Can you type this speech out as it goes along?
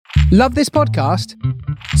Love this podcast?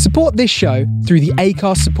 Support this show through the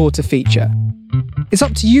Acast supporter feature. It's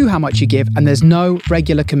up to you how much you give, and there's no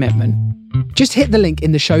regular commitment. Just hit the link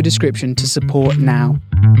in the show description to support now.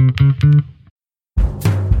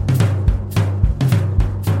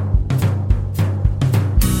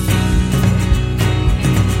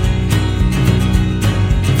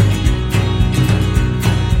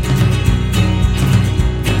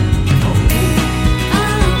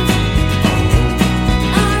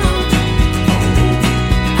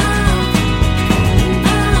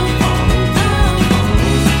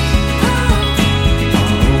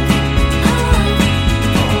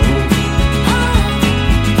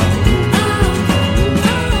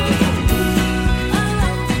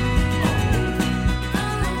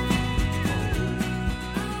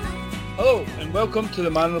 Welcome to the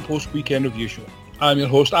Man on the Post Weekend Review Show. I'm your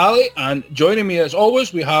host Ali, and joining me as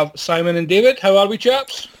always we have Simon and David. How are we,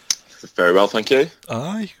 chaps? Very well, thank you.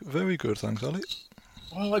 Aye, very good, thanks, Ali.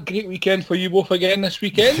 Well, a great weekend for you both again this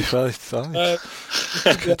weekend. It's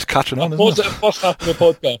catching on, isn't positive it? first half of the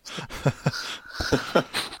podcast.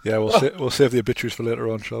 Yeah, we'll save the obituaries for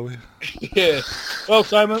later on, shall we? Yeah. Well,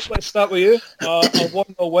 Simon, let's start with you. A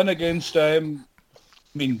 1-0 win against, team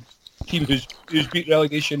who's beat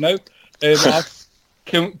relegation now.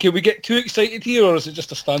 Can we get too excited here, or is it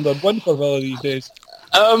just a standard win for Villa these days?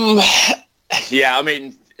 Yeah, I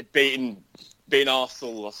mean, beating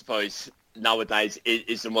Arsenal, I suppose, nowadays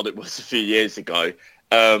isn't what it was a few years ago.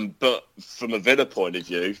 But from a Villa point of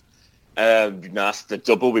view, that's the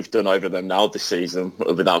double we've done over them now this season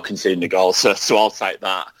without conceding a goal. So I'll take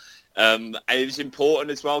that. And it was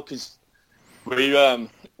important as well because we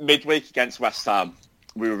midweek against West Ham,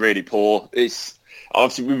 we were really poor.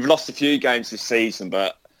 Obviously, we've lost a few games this season,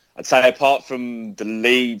 but I'd say apart from the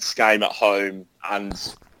Leeds game at home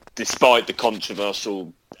and despite the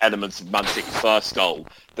controversial elements of Man City's first goal,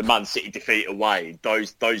 the Man City defeat away,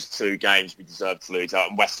 those two games we deserved to lose out,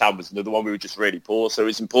 and West Ham was another one we were just really poor. So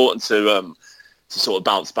it's important to sort of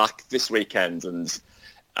bounce back this weekend. And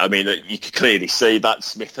I mean, you could clearly see that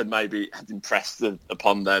Smith had impressed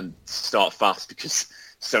upon them to start fast because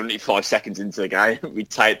 75 seconds into the game, we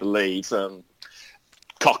take the lead.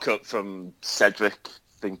 Cock up from Cedric,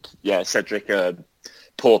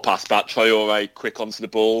 poor pass back. Traore quick onto the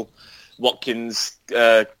ball. Watkins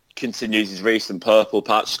continues his recent purple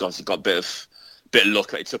patch because he got a bit of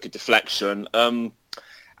luck that he took a deflection. And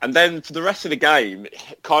then for the rest of the game,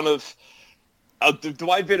 kind of the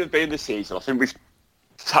way Villa have been this season, I think we've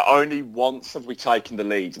only once have we taken the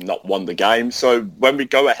lead and not won the game. So when we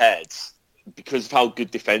go ahead, because of how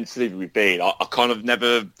good defensively we've been, I kind of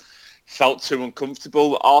never felt too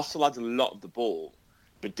uncomfortable. Arsenal had a lot of the ball,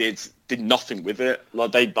 but did nothing with it. I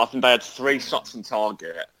think they had 3 shots on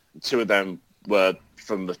target. And 2 of them were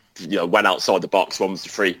from went outside the box. One was the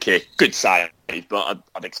free kick, good save, but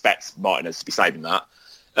I'd expect Martinez to be saving that.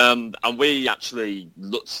 And we actually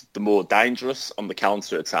looked the more dangerous on the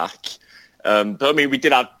counter attack. But I mean, we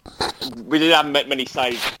didn't have many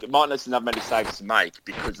saves. Martinez didn't have many saves to make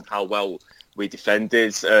because of how well we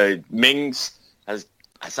defended. Mings has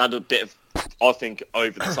had a bit of, I think,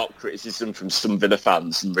 over-the-top criticism from some Villa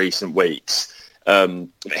fans in recent weeks.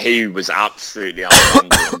 He was absolutely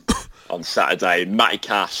outstanding on Saturday. Matty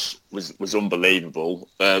Cash was unbelievable,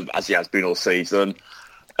 as he has been all season.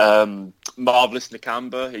 Marvellous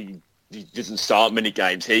Nakamba, he doesn't start many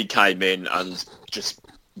games. He came in and just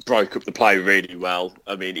broke up the play really well.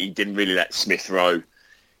 I mean, he didn't really let Smith Rowe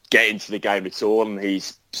get into the game at all, and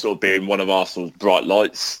he's sort of been one of Arsenal's bright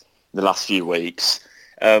lights in the last few weeks.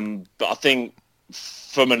 But I think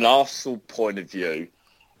from an Arsenal point of view,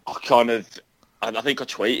 I think I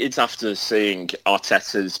tweeted after seeing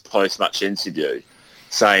Arteta's post-match interview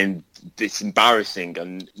saying it's embarrassing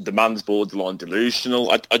and the man's borderline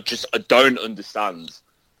delusional. I don't understand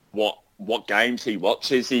what games he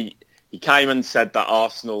watches. He came and said that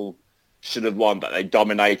Arsenal should have won, that they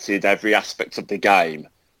dominated every aspect of the game,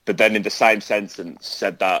 but then in the same sentence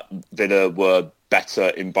said that Villa were better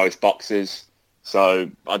in both boxes. So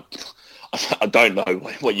I don't know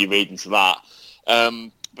what you read into that.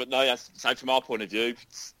 But no, yes, so from our point of view,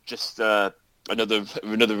 it's just another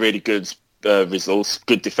really good result,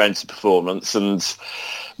 good defensive performance. And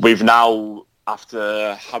we've now,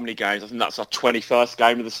 after how many games? I think that's our 21st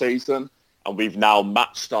game of the season. And we've now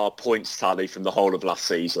matched our points tally from the whole of last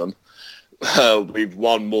season. We've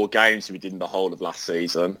won more games than we did in the whole of last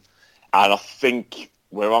season. And I think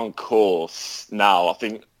we're on course now. I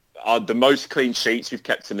think the most clean sheets we've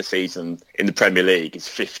kept in the season in the Premier League is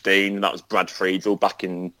 15. And that was Brad Friedel back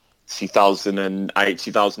in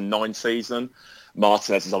 2008-2009 season.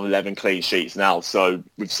 Martinez is on 11 clean sheets now. So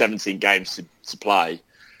with 17 games to play,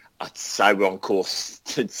 I'd say we're on course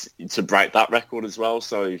to break that record as well.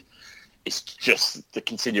 So it's just the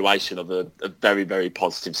continuation of a very, very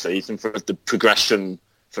positive season for us. The progression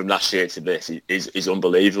from last year to this is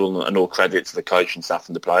unbelievable, and all credit to the coaching staff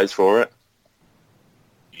and the players for it.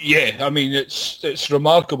 Yeah, I mean, it's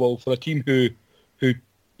remarkable for a team who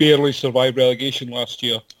barely survived relegation last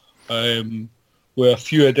year, with a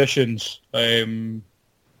few additions, and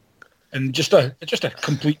just a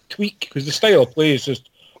complete tweak, because the style of play is just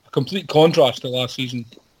a complete contrast to last season.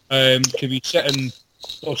 To be sitting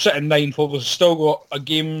ninth, obviously still got a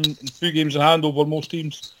game, 2 games in hand over most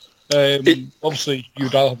teams. Obviously,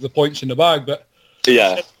 you'd rather have the points in the bag, but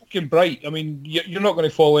it's looking bright. I mean, you're not going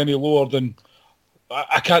to fall any lower than.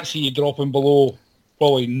 I can't see you dropping below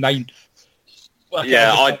probably 9th.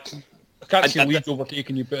 I can't see Leeds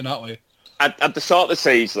overtaking you, putting that way. At the start of the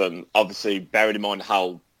season, obviously, bearing in mind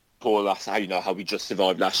how poor how we just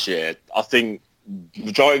survived last year, I think the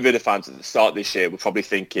majority of Villa fans at the start of this year were probably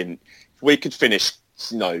thinking if we could finish,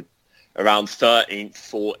 around 13th,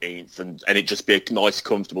 14th, and it just be a nice,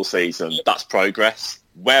 comfortable season, that's progress.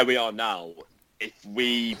 Where we are now, if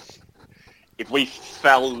we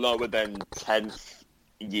fell lower than 10th,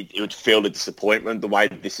 it would feel a disappointment the way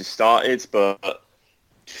this has started. But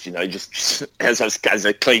just as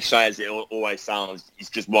a cliche as it always sounds,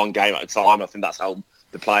 it's just one game at a time. I think that's how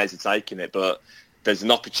the players are taking it. But there's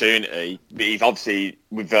an opportunity. Obviously,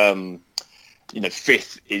 with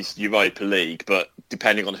 5th is Europa League, but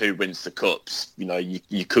depending on who wins the cups,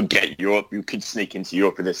 you could get Europe. You could sneak into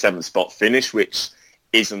Europe with a 7th spot finish, which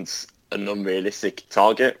isn't an unrealistic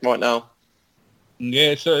target right now.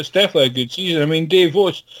 Yeah, so it's definitely a good season. I mean, Dave,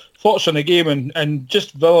 what's thoughts on the game and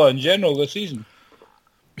just Villa in general this season?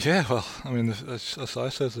 Yeah, well, I mean, as I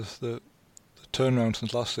said, the turnaround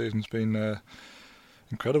since last season's been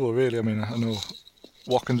incredible, really. I mean, I know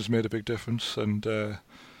Watkins has made a big difference, and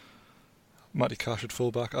Matty Cash at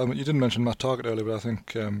fullback. I mean, you didn't mention Matt Targett earlier, but I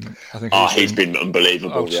think he's been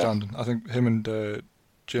unbelievable, outstanding. Yeah. I think him and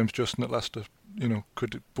James Justin at Leicester,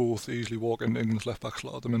 could both easily walk in England's left back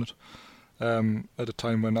slot at the minute. At a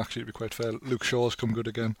time when actually, to be quite fair, Luke Shaw's come good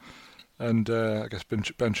again, and I guess Ben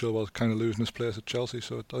Chilwell's kind of losing his place at Chelsea.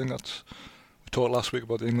 So I think we talked last week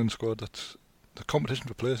about the England squad. That the competition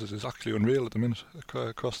for places is actually unreal at the minute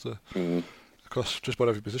across just about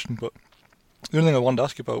every position. But the only thing I wanted to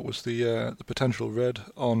ask you about was the potential red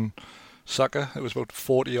on Saka. It was about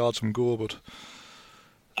 40 yards from goal, but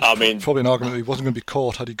I mean, probably an argument that he wasn't going to be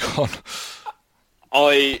caught had he gone.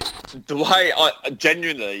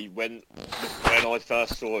 Genuinely, when I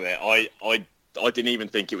first saw it, I didn't even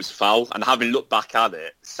think it was foul. And having looked back at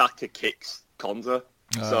it, Saka kicks Konsa.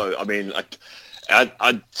 So I mean,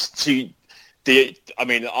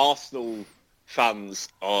 Arsenal fans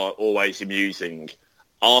are always amusing.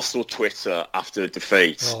 Arsenal Twitter after a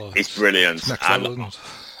defeat is brilliant. Next level, isn't it?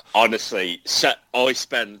 Honestly, I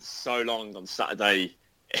spent so long on Saturday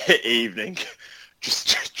evening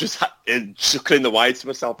just chuckling away to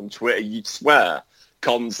myself on Twitter. You'd swear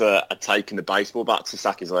Konsa had taken the baseball bat to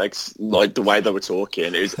Saka's legs, like the way they were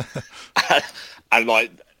talking. It was, and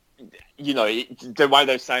the way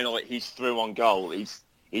they were saying, like, he's through on goal. He's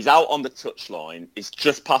out on the touchline. He's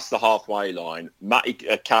just past the halfway line. Matty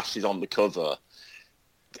Cash is on the cover,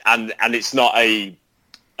 and it's not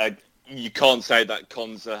you can't say that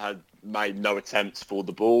Konsa had made no attempts for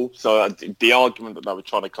the ball. So the argument that they were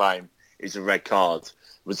trying to claim is a red card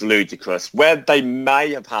was ludicrous. Where they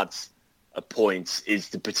may have had a point is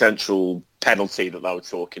the potential penalty that they were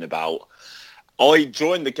talking about. I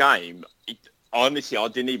joined the game. Honestly, I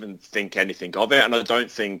didn't even think anything of it, and I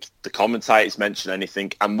don't think the commentators mentioned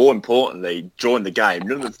anything. And more importantly, during the game,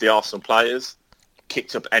 none of the Arsenal players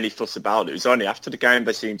kicked up any fuss about it. It was only after the game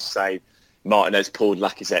they seemed to say Martinez pulled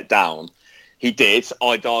Lacazette down. He did.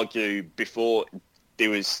 I'd argue before it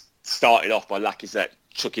was started off by Lacazette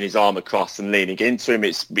chucking his arm across and leaning into him.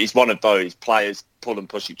 It's one of those players pull and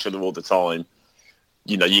push each other all the time.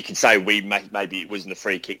 You can say maybe it wasn't a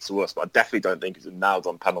free kick to us, but I definitely don't think it was a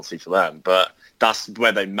nailed-on penalty for them. But that's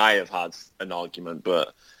where they may have had an argument.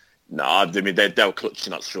 But no, I mean, they were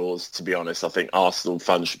clutching at straws, to be honest. I think Arsenal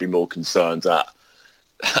fans should be more concerned at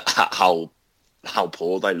how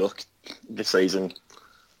poor they look this season.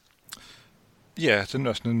 Yeah, it's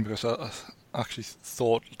interesting because I actually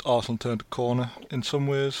thought Arsenal turned a corner in some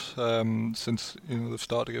ways since they've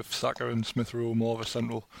started to give Saka and Smith Rowe more of a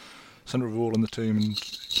central role in the team and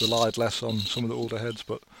relied less on some of the older heads.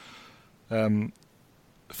 But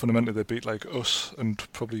fundamentally, they beat like us and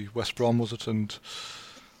probably West Brom, was it? And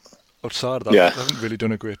outside of that, they haven't really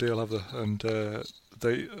done a great deal, have they? And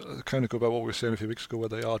they kind of go about what we were saying a few weeks ago, where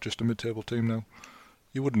they are just a mid-table team now.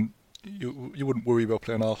 You wouldn't you wouldn't worry about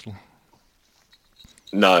playing Arsenal.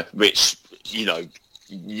 No, which,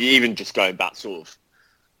 even just going back sort of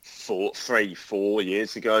 4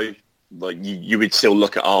 years ago, like you would still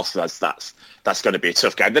look at Arsenal as that's going to be a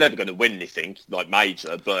tough game. They're never going to win anything like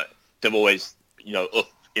major, but they're always up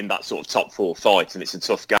in that sort of top 4 fight, and it's a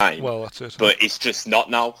tough game. Well, that's it. But it's just not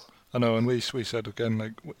now. I know, and we said again,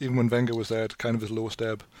 like even when Wenger was there, at kind of his lowest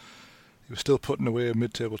ebb, he was still putting away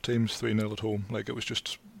mid-table teams 3-0 at home. Like it was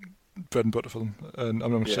just bread and butter for them. And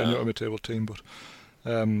I'm not saying they're a mid-table team, but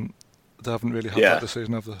they haven't really had that this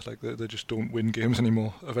season, have they? Like they just don't win games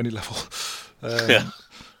anymore of any level.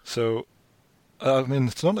 So, I mean,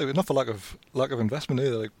 it's not for lack of investment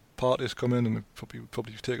either. Like parties come in and it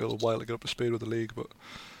probably take a little while to get up to speed with the league, but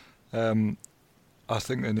I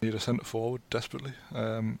think they need a centre forward desperately.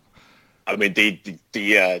 I mean,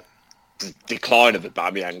 the decline of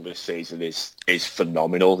Aubameyang this season is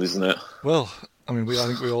phenomenal, isn't it? Well, I mean, I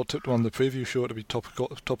think we all tipped him on the preview show to be top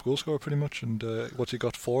goal scorer pretty much, and what's he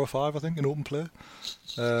got, 4 or 5, I think, in open play.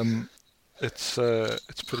 It's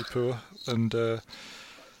pretty poor, and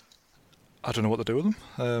I don't know what to do with him.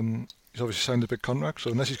 He's obviously signed a big contract,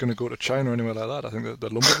 so unless he's going to go to China or anywhere like that, I think they're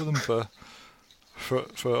lumbered with him for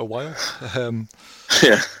a while.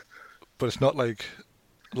 But it's not like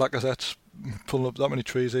Lacazette's pulling up that many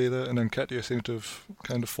trees either, and then Nketiah seems to have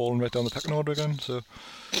kind of fallen right down the pecking order again. So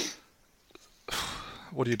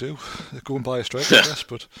what do you do? Go and buy a striker, I guess,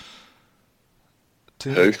 but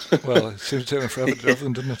well, it seems to take them forever to do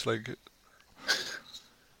everything, didn't it? Like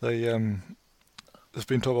they've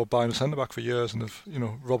been talking about buying a centre back for years, and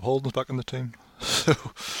Rob Holding's back in the team. So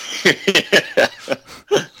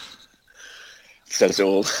says it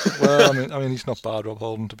all. Well, I mean, he's not bad, Rob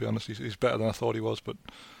Holding. To be honest, he's better than I thought he was, but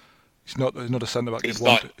he's not a centre back you'd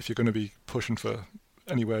want if you're going to be pushing for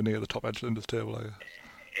anywhere near the top edge of the table, are you?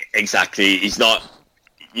 Exactly. He's not.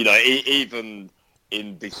 Even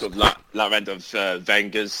in the sort of latter end of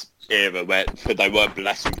Wenger's era, where they weren't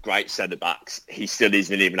blessed with great centre backs, he still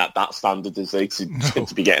isn't even at that standard, is he,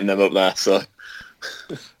 to be getting them up there? So.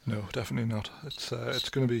 No, definitely not. It's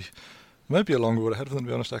going to be. It might be a long road ahead of them, to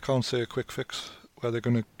be honest. I can't say a quick fix where they're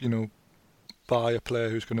going to, buy a player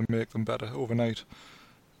who's going to make them better overnight.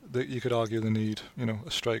 You could argue they need,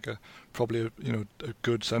 a striker, probably a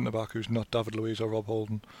good centre back who's not David Luiz or Rob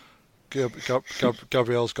Holding.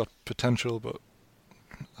 Gabriel's got potential, but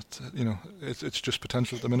it's just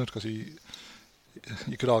potential at the minute because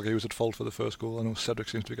you could argue he was at fault for the first goal. I know Cedric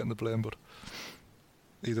seems to be getting the blame, but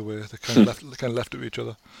either way, they kind of left it with each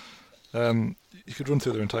other. You could run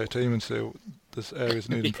through their entire team and say there's areas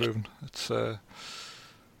that need improving.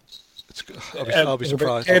 I'll be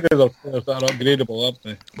surprised. Ten of their players that are upgradable, aren't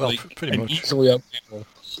they? Well, pretty much. Easily upgradable.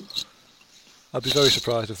 I'd be very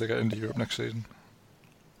surprised if they get into Europe next season.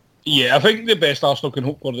 Yeah, I think the best Arsenal can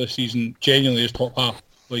hope for this season genuinely is top half.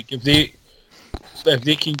 Like if they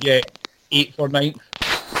can get 8th or 9th,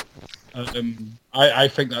 I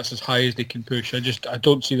think that's as high as they can push. I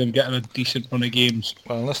don't see them getting a decent run of games.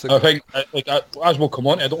 Well, unless as we'll come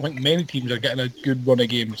on, I don't think many teams are getting a good run of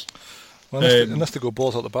games. Well, unless they go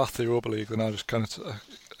balls out the bath the Europa League, then I just kind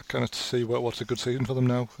of see what's a good season for them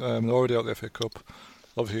now. They're already out the FA Cup.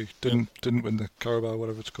 Obviously, didn't win the Carabao,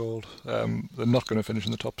 whatever it's called. They're not going to finish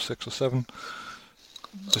in the top 6 or 7.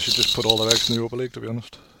 They should just put all their eggs in the Europa League, to be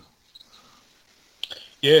honest.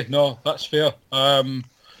 Yeah, no, that's fair.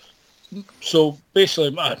 So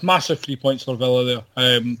basically, massive 3 points for Villa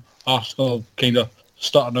there. Arsenal kind of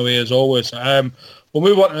starting away as always. We'll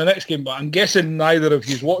move on to the next game, but I'm guessing neither of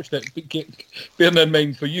you's watched it. Bearing in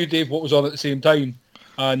mind, for you, Dave, what was on at the same time,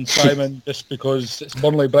 and Simon, just because it's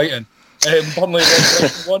Burnley-Brighton. Burnley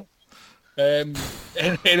won.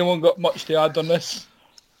 Anyone got much to add on this?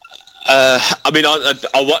 I mean,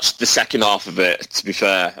 I watched the second half of it, to be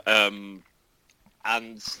fair, and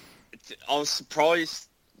I was surprised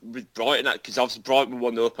with Brighton because obviously Brighton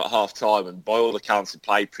won up at half time, and by all accounts, they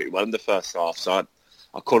played pretty well in the first half. So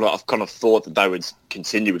I've kind of thought that they would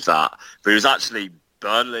continue with that, but it was actually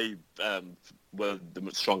Burnley were the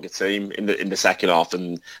much stronger team in the second half,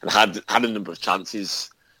 and had a number of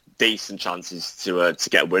chances. Decent chances to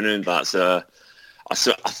get a winner in that. So I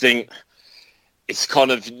think it's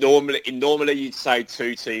kind of normally you'd say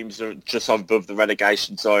two teams are just above the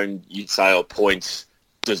relegation zone. You'd say a point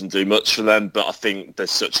doesn't do much for them, but I think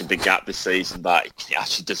there's such a big gap this season that it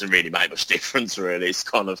actually doesn't really make much difference. Really, it's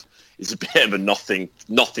a bit of a nothing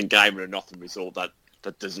game or a nothing result that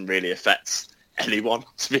doesn't really affect anyone,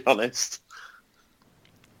 to be honest.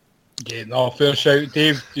 Yeah, no, fair shout.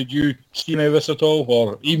 Dave, did you see any of this at all,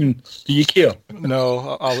 or even do you care?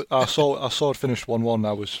 No, I saw it finish 1-1.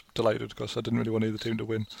 I was delighted because I didn't really want either team to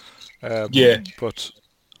win. But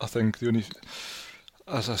I think the only,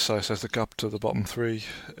 as I say, says the gap to the bottom three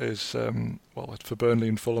is for Burnley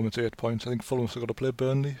and Fulham it's 8 points. I think Fulham have got to play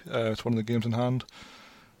Burnley. It's one of the games in hand.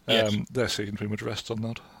 Yes. Their season pretty much rests on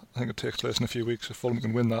that. I think it takes place in a few weeks. If Fulham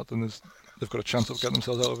can win that, then they've got a chance of getting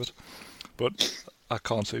themselves out of it. But I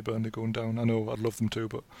can't see Burnley going down. I know I'd love them to,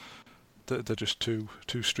 but they're just too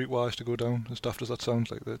streetwise to go down. As daft as that sounds,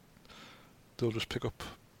 like they'll just pick up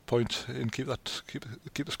points and keep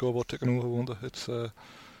the scoreboard ticking over, won't they? It's I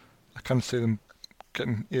can't see them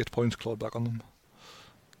getting 8 points clawed back on them.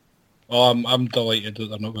 Oh, I'm delighted that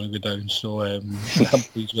they're not going to go down, so I'm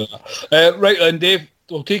pleased with that. Right then, Dave,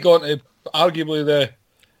 we'll take on to arguably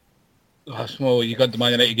you got the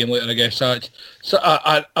Man United game later, I guess. So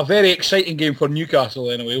a very exciting game for Newcastle,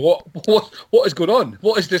 anyway. What is going on?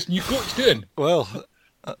 What is this new coach doing? Well,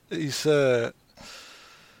 he's done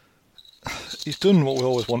what we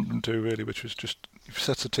always wanted him to do, really, which was just he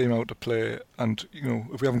sets the team out to play, and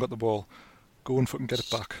if we haven't got the ball, go and fucking get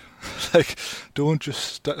it back. Like, don't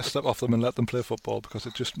just step off them and let them play football, because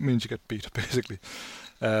it just means you get beat, basically.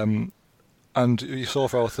 And you saw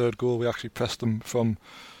for our third goal, we actually pressed them from,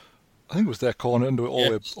 I think it was their corner, into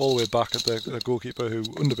it all the way back at their goalkeeper, who,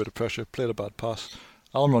 under a bit of pressure, played a bad pass.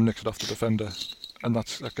 Almiron nicks it off the defender, and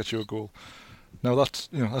that gets you a goal. Now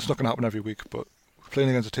that's not going to happen every week, but playing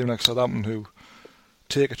against a team like Southampton, who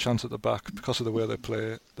take a chance at the back because of the way they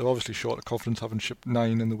play, they're obviously short of confidence, having shipped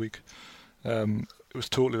 9 in the week. It was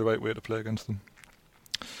totally the right way to play against them.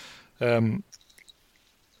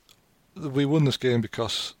 We won this game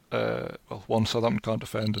because, one, Southampton can't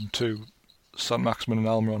defend, and two, St Maximin and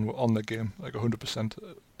Almiron were on their game, like 100%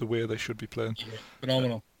 the way they should be playing. Yeah,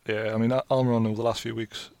 phenomenal. Yeah, I mean, Almiron over the last few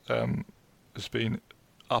weeks has been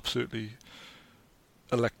absolutely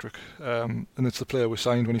electric. And it's the player we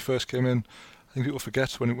signed when he first came in. I think people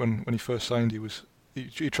forget when he first signed,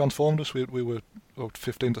 he transformed us. We were about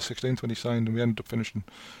 15th or 16th when he signed, and we ended up finishing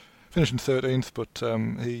 13th. But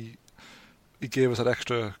he gave us that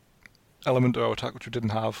extra element to our attack which we didn't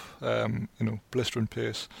have. Blistering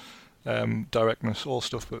pace, directness, all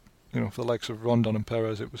stuff. But for the likes of Rondon and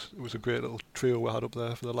Perez, it was a great little trio we had up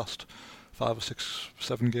there for the last 5 or 6,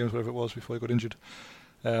 7 games, whatever it was, before he got injured.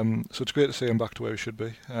 So it's great to see him back to where he should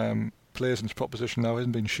be. Plays in his prop position now. He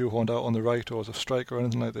hasn't been shoehorned out on the right or as a striker or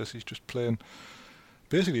anything like this. He's just playing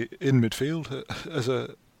basically in midfield as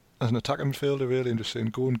an attacking midfielder, really, and just saying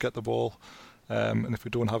go and get the ball. And if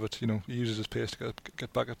we don't have it, he uses his pace to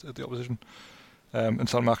get back at the opposition. And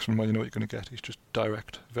St Maximin, well, you know what you're going to get. He's just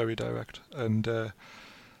direct, very direct. And I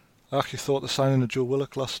actually thought the signing of Joe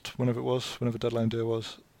Willock whenever deadline day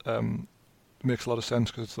was, makes a lot of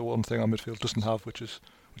sense, because it's the one thing our midfield doesn't have, which is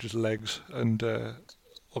legs. And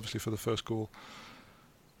obviously for the first goal,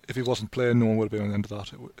 if he wasn't playing, no one would have been on the end of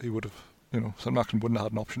that. He would have, St Maximin wouldn't have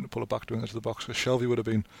had an option to pull it back to the edge of the box, because Shelvey would have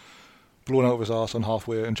been blown out of his arse on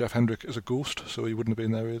halfway, and Jeff Hendrick is a ghost, so he wouldn't have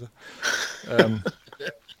been there either.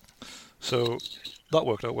 So that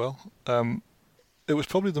worked out well. It was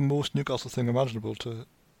probably the most Newcastle thing imaginable to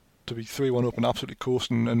be 3-1 up and absolutely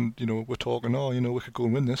coasting, and we're talking, we could go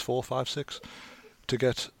and win this 4, 5, 6, to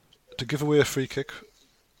give away a free kick,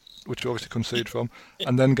 which we obviously conceded from,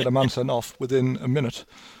 and then get a man sent off within a minute.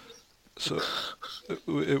 So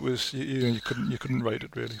it was you couldn't write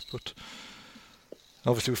it, really. But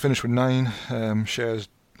obviously we finished with 9 shares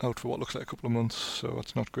out for what looks like a couple of months, so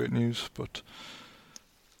that's not great news. But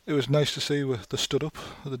it was nice to see they stood up.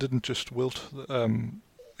 They didn't just wilt. Even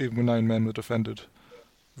with 9 men, they defended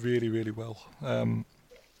really, really well. And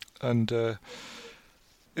it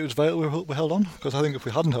was vital we held on, because I think if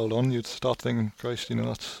we hadn't held on, you'd start thinking, Christ,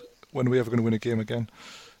 that's when are we ever going to win a game again?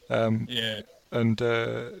 Yeah. And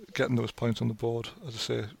getting those points on the board, as I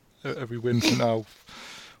say, every win from now,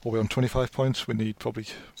 we're on 25 points. We need probably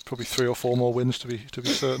 3 or 4 more wins to be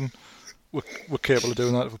certain. We're capable of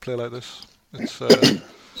doing that if we play like this. It's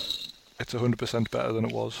 100% better than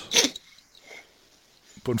it was.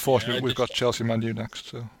 But unfortunately, we've got Chelsea, Man U next.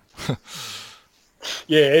 So.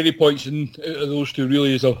 Yeah, any points in out of those two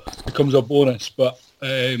really becomes a bonus. But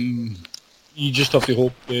you just have to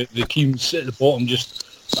hope the teams at the bottom just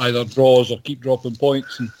either draws or keep dropping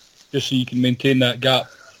points, and just so you can maintain that gap.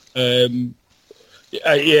 I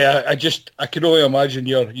can only imagine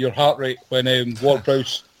your heart rate when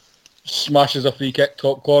Ward-Prowse smashes a free kick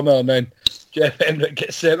top corner, and then Jeff Hendrick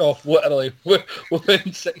gets sent off literally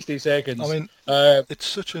within 60 seconds. I mean, it's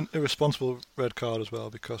such an irresponsible red card as well,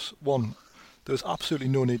 because one, there was absolutely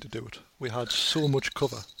no need to do it. We had so much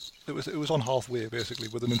cover. It was on halfway basically,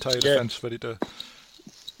 with an entire defence ready to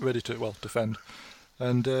defend.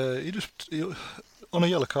 And he on a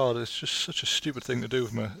yellow card, it's just such a stupid thing to do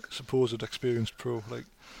from a supposed experienced pro. Like,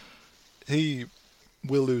 he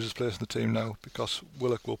will lose his place in the team now because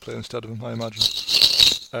Willock will play instead of him, I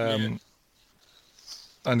imagine.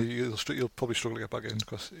 And he'll probably struggle to get back in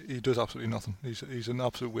because he does absolutely nothing. He's an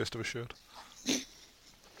absolute waste of a shirt.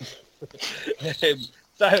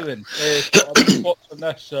 Darren, thoughts on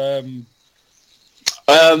this?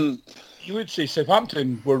 You would say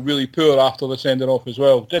Southampton were really poor after the sending off as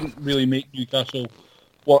well. Didn't really make Newcastle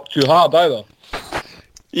work too hard either.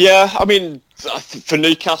 Yeah, I mean, for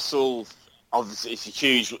Newcastle, obviously it's a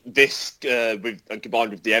huge. This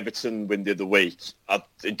combined with the Everton win the other week,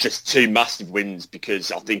 just two massive wins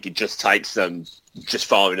because I think it just takes them just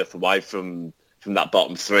far enough away from that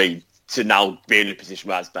bottom three to now be in a position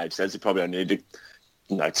where, as Dave says, they probably only need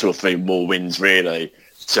 2 or 3 more wins really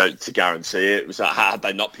to guarantee it. It was like, had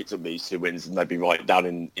they not picked up these 2 wins, then they'd be right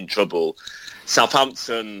down in trouble.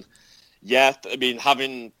 Southampton, yeah, I mean,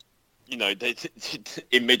 having they,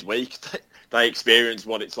 in midweek they experienced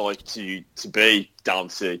what it's like to be down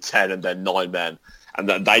to 10 and then 9 men, and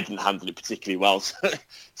then they didn't handle it particularly well. So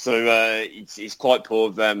it's quite poor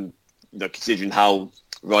of them, considering how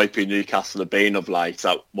ropey Newcastle have been of late.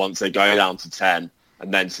 That once they go down to 10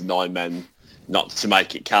 and then to 9 men, not to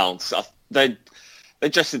make it count. So they're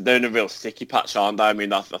in a real sticky patch, aren't they? I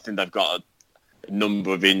mean, I think they've got a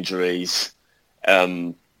number of injuries,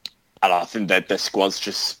 and I think their squad's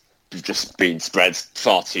just being spread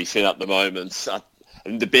far too thin at the moment.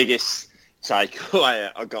 And the biggest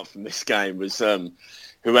takeaway I got from this game was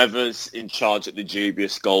whoever's in charge at the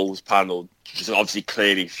dubious goals panel just obviously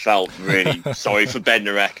clearly felt really sorry for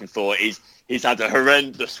Bednarek and thought he's had a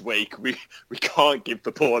horrendous week. We can't give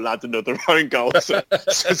the poor lad another own goal, so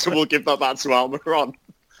we'll give that back to Almiron.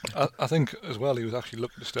 I think as well he was actually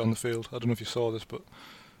lucky to stay on the field. I don't know if you saw this, but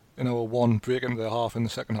in our one break into the half in the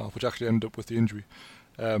second half, which actually ended up with the injury,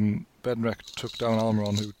 Bednarek took down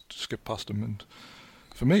Almiron, who skipped past him, and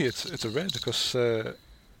for me it's a red because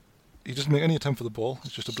he doesn't make any attempt for the ball.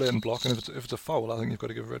 It's just a blatant block, and if it's a foul, I think you've got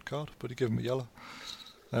to give a red card. But he gave him a yellow.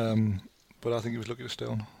 But I think he was lucky to stay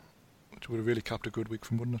on, which would have really capped a good week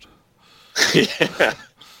from, wouldn't it? Yeah.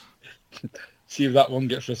 See if that one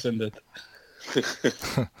gets rescinded.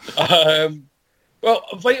 Well,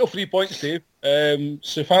 a vital 3 points, Dave.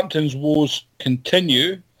 Southampton's woes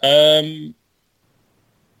continue.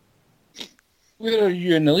 Where are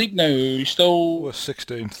you in the league now? Are you still... We're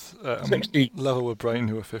 16th. 16th. Level with Brighton,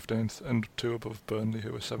 who are 15th, and 2 above Burnley,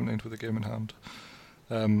 who are 17th with a game in hand.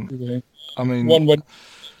 I mean... 1 win,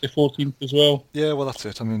 the 14th as well. Yeah, well, that's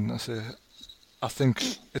it. I mean, I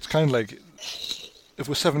think it's kind of like... If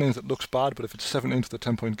we're 17th, it looks bad, but if it's 17th with a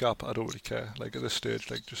 10-point gap, I don't really care. Like, at this stage,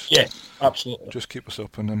 just... Yeah, absolutely. Just keep us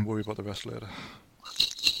up and then worry about the rest later.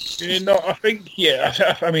 No, I think, I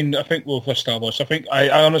think we've established. I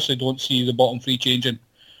honestly don't see the bottom 3 changing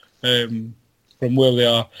from where they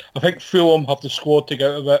are. I think Fulham have the squad to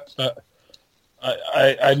get out of it, but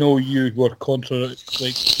I know you were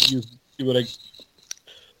you were like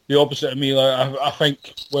the opposite of me. Like, I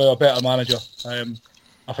think we're a better manager.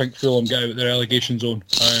 I think Fulham get out of the relegation zone,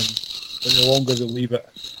 but the longer they leave it.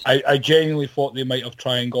 I genuinely thought they might have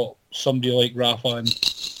tried and got somebody like Rafa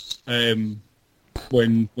and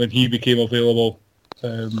when he became available.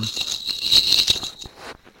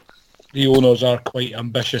 The owners are quite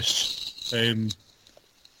ambitious,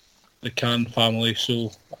 the Can family,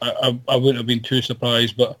 so I wouldn't have been too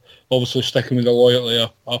surprised, but obviously sticking with the loyalty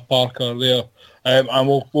of Parker there. And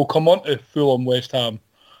we'll come on to Fulham West Ham.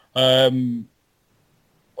 I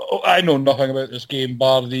know nothing about this game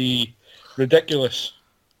bar the ridiculous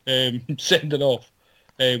sending off,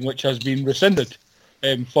 which has been rescinded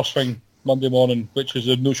first thing Monday morning, which is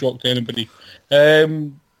no shock to anybody.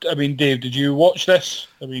 I mean, Dave, did you watch this?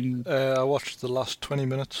 I watched the last 20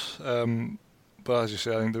 minutes, but as you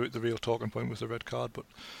say, I think the real talking point was the red card. But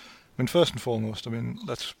I mean, first and foremost,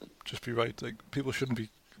 let's just be right. Like, people shouldn't be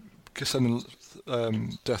sending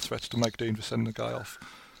death threats to Mike Dean for sending a guy off.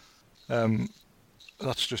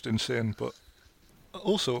 That's just insane. But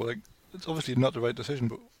also, like, it's obviously not the right decision.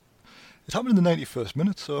 But it happened in the 91st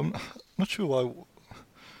minute, so I'm not sure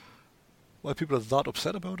why people are that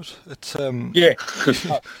upset about it. It's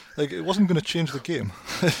like, it wasn't going to change the game.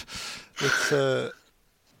 It's a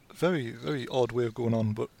very, very odd way of going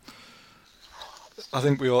on, but I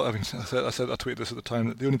think we all. I tweeted this at the time,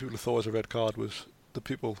 that the only people who thought it was a red card was the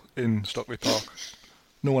people in Stockley Park.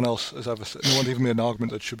 No one else has ever said. No one even made an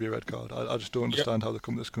argument that it should be a red card. I just don't understand how they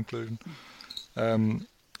come to this conclusion.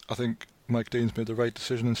 I think Mike Dean's made the right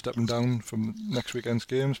decision in stepping down from next weekend's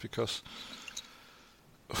games, because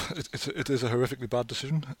it is a horrifically bad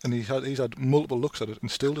decision, and he's had multiple looks at it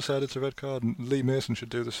and still decided it's a red card. And Lee Mason should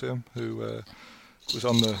do the same, who was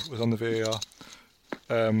on the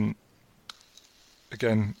VAR.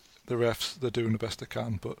 again, the refs, they're doing the best they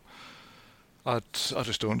can, but I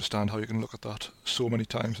just don't understand how you can look at that so many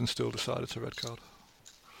times and still decide it's a red card.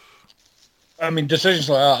 I mean, decisions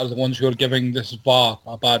like that are the ones who are giving this VAR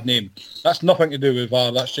a bad name. That's nothing to do with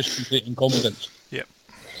VAR. That's just complete incompetence. Yep.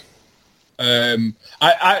 I'm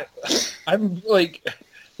like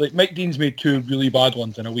Mike Dean's made 2 really bad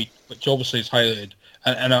ones in a week, which obviously is highlighted,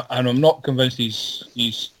 and I'm not convinced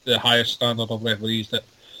he's the highest standard of referees that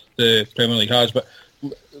the Premier League has. But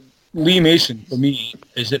Lee Mason, for me,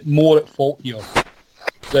 is it more at fault here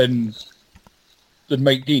than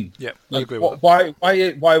Mike Dean? Yeah, I like, agree with why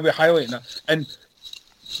are we highlighting that? And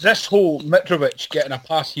this whole Mitrovic getting a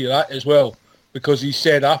pass here as well, because he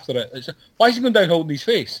said after it, why is he going down holding his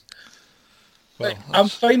face? Well, I'm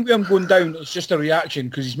fine with him going down. It's just a reaction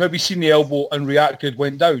because he's maybe seen the elbow and reacted,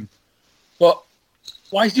 went down. But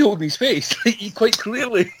why is he holding his face? He quite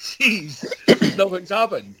clearly sees nothing's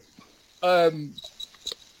happened.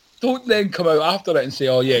 Don't then come out after it and say,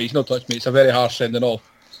 "Oh yeah, he's not touched me. It's a very harsh sending off."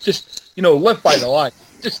 Just live by the line.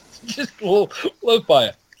 Just live by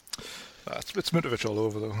it. It's Mitrovic all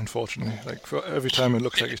over though. Unfortunately, like for every time it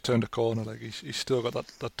looks like he's turned a corner, like he's still got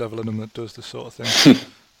that devil in him that does this sort of thing.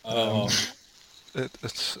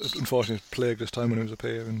 It's unfortunately plagued this time when he was up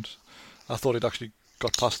here, and I thought he'd actually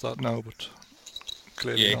got past that now, but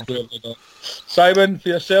clearly not. Clearly not. Simon, for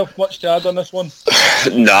yourself, much to add on this one?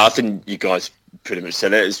 No, I think you guys pretty much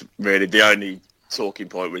said it. It's really the only talking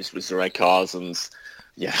point was the red cards, and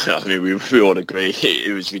yeah, I mean we all agree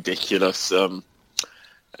it was ridiculous. And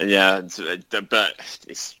yeah, but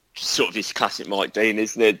it's sort of this classic Mike Dean,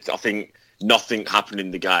 isn't it? I think nothing happened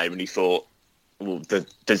in the game, and he thought, well,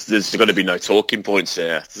 there's going to be no talking points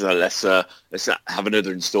here. So let's have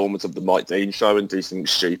another instalment of the Mike Dean show and do something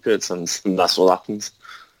stupid, and that's what happens.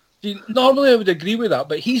 See, normally I would agree with that,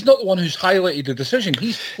 but he's not the one who's highlighted the decision.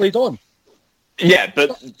 He's played on. Yeah,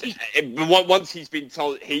 but once he's been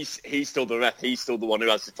told he's still the ref, he's still the one who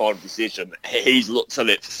has the final decision. He's looked at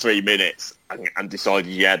it for 3 minutes and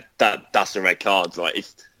decided, yeah, that's a red card. Like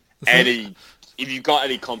if you've got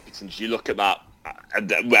any competence, you look at that.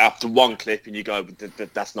 And after one clip, and you go,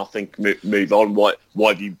 "That's nothing. Move on. Why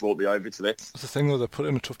have you brought me over to this?" That's the thing, though. They're put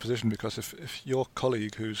in a tough position because if your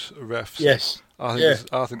colleague, who's a ref, yes, I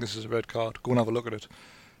think this is a red card. Go and have a look at it.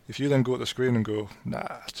 If you then go at the screen and go,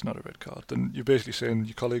 "Nah, it's not a red card," then you're basically saying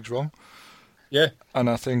your colleague's wrong. Yeah. And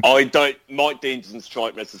I think Mike Dean doesn't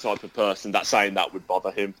strike me as the type of person that saying that would bother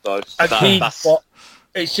him, though. But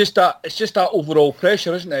it's just that overall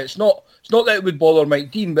pressure, isn't it? It's not that it would bother Mike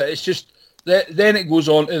Dean, but it's just. Then it goes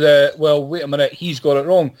on to wait a minute, he's got it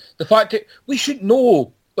wrong. The fact that we should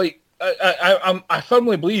know, like, I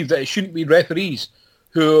firmly believe that it shouldn't be referees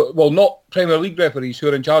not Premier League referees who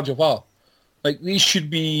are in charge of VAR. Like, these should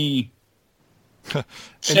be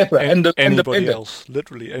separate, anybody else,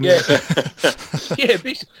 literally anybody. Yeah, yeah,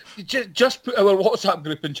 basically, just put our WhatsApp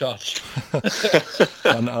group in charge.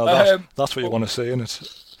 And that's what you want to say, isn't it?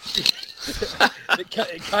 It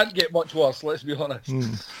can't get much worse, let's be honest.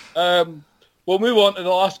 We'll move on to the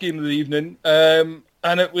last game of the evening, and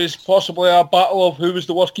it was possibly a battle of who was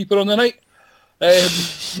the worst keeper on the night.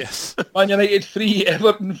 Yes. Man United 3,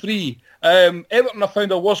 Everton 3. Everton have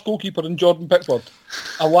found a worse goalkeeper than Jordan Pickford.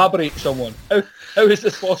 Elaborate, someone. How is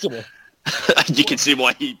this possible? You can see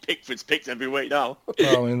why Pickford's picked every week now.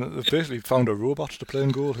 Well, I mean, they've basically found a robot to play in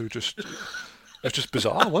goal who just... It's just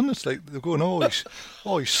bizarre, wasn't it? It's like they're going,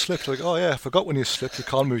 he slipped. Like, oh yeah, I forgot when you slipped, you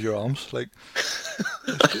can't move your arms. Like,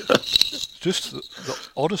 it's just the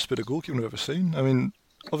oddest bit of goalkeeping I've ever seen. I mean,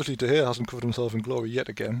 obviously De Gea hasn't covered himself in glory yet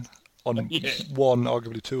again on one,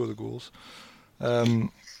 arguably 2 of the goals.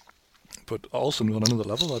 But Olsen was on another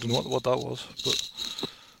level. I don't know what that was, but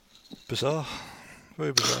bizarre,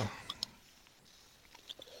 very bizarre.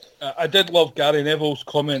 I did love Gary Neville's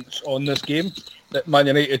comments on this game, that Man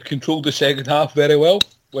United controlled the second half very well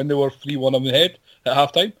when they were 3-1 on the head at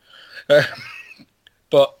half-time.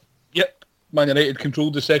 But, yep, Man United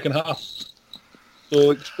controlled the second half.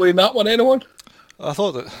 So explain that one, anyone? I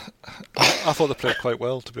thought they played quite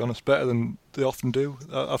well, to be honest, better than they often do.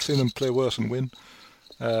 I've seen them play worse and win,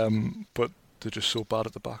 but they're just so bad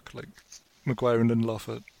at the back. Like, Maguire and Lindelof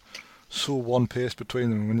are so one pace between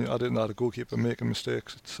them. When I didn't have a goalkeeper making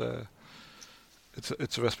mistakes, it's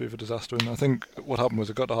a recipe for disaster. And I think what happened was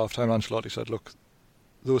it got to half time. Ancelotti said, "Look,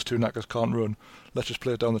 those 2 knackers can't run. Let's just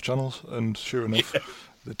play it down the channels." And sure enough,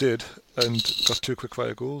 they did, and got 2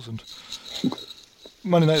 quick-fire goals. And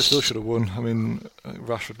Man United still should have won. I mean,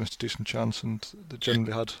 Rashford missed a decent chance, and they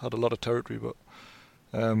generally had a lot of territory. But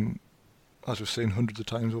as we've seen hundreds of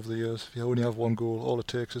times over the years, if you only have one goal, all it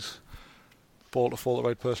takes is ball to fall the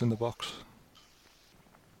right person in the box.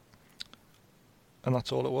 and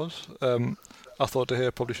that's all it was. I thought De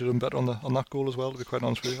Gea probably should have done better on that goal as well, to be quite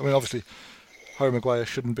honest with you. I mean, obviously, Harry Maguire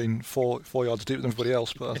shouldn't have been four yards deeper than everybody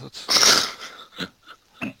else, but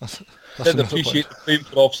that's Didn't appreciate the blame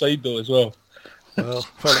for offside though as well.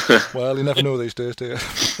 Well, you never know these days, do you?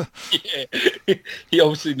 Yeah, he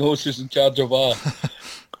obviously knows who's in charge of VAR.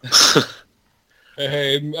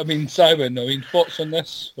 I mean, Simon, thoughts on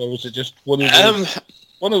this, or was it just one of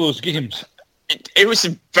those games? It was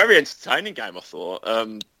a very entertaining game, I thought.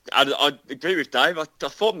 I agree with Dave. I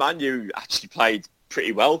thought Man U actually played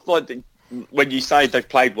pretty well. Like, when you say they've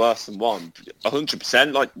played worse than one,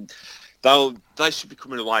 100%. Like, they should be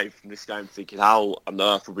coming away from this game thinking, how on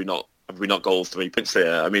earth have we not got all 3 points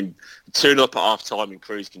here? I mean, 2-0 up at half time in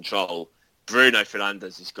cruise control. Bruno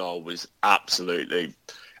Fernandes' goal was absolutely.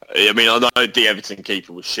 I mean, I know the Everton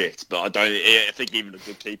keeper was shit, but I think even a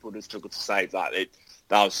good keeper would have struggled to save that.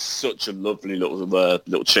 That was such a lovely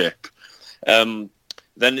little chip. Then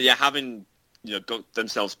having got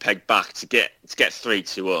themselves pegged back to get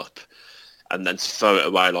 3-2 up, and then to throw it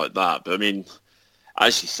away like that. But I mean,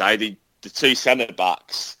 as you say, the two centre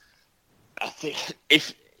backs. I think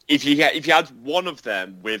if you had one of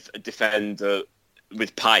them with a defender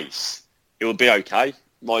with pace, it would be okay.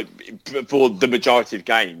 Like, for the majority of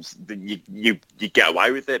games, you get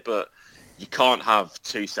away with it, but you can't have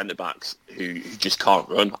two centre backs who just can't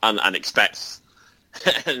run and expects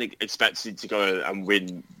you to go and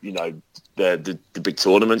win. The big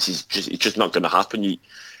tournaments. It's just not going to happen. You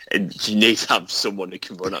need to have someone who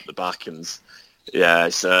can run at the back, and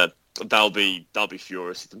they'll be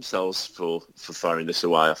furious at themselves for throwing this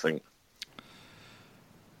away, I think.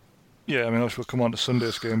 Yeah, I mean, obviously we'll come on to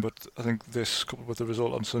Sunday's game, but I think this, coupled with the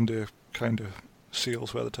result on Sunday, kind of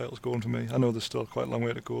seals where the title's going for me. I know there's still quite a long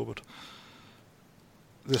way to go, but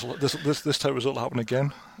this type of result will happen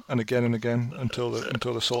again and again and again until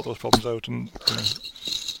they sort those problems out. And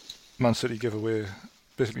Man City give away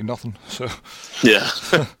basically nothing. So yeah.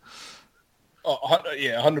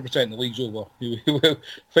 100%. The league's over. I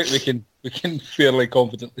think we can fairly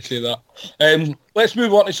confidently say that. Let's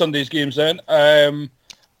move on to Sunday's games then.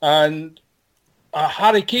 And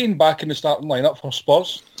Harry Kane back in the starting lineup for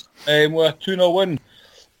Spurs with a 2-0 win.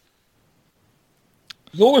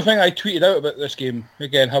 The only thing I tweeted out about this game,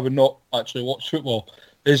 again, having not actually watched football,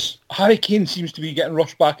 is Harry Kane seems to be getting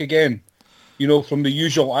rushed back again, from the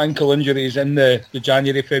usual ankle injuries in the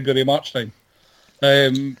January, February, March time.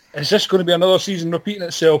 Is this going to be another season repeating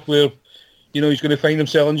itself where, he's going to find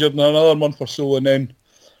himself injured in another month or so and then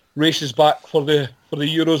races back for the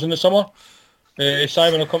Euros in the summer?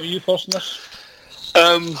 Simon, I'll come to you first on this.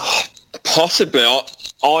 Possibly.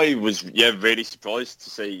 I was really surprised to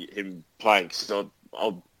see him playing, because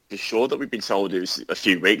I'll be sure that we've been told it was a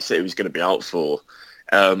few weeks that he was going to be out for.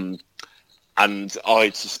 And I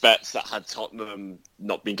suspect that had Tottenham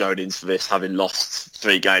not been going into this, having lost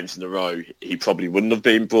 3 games in a row, he probably wouldn't have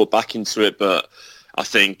been brought back into it. But I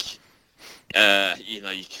think,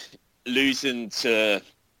 losing to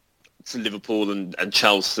Liverpool and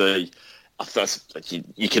Chelsea, I thought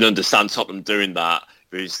you can understand Tottenham doing that,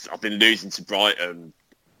 because I've been losing to Brighton,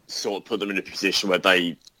 sort of put them in a position where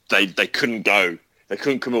they couldn't go. They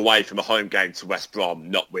couldn't come away from a home game to West Brom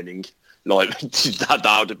not winning. Like,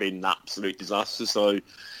 that would have been an absolute disaster. So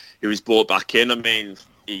he was brought back in. I mean,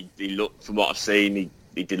 he looked, from what I've seen,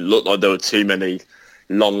 he didn't look like there were too many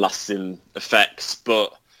long-lasting effects.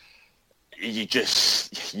 But you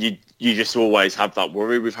just always have that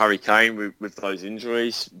worry with Harry Kane with those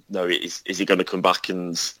injuries. No, is he going to come back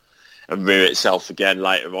and rear itself again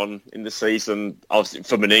later on in the season? Obviously,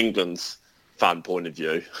 from an England fan point of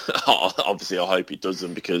view, obviously I hope he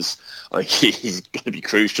doesn't, because I think he's going to be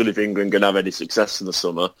crucial if England are going to have any success in the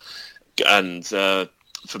summer. And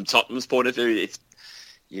from Tottenham's point of view,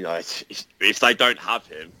 if they don't have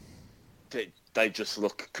him, they just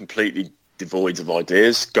look completely devoid of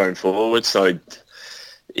ideas going forward. So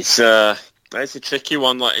it's a tricky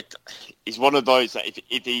one. Like, he's one of those that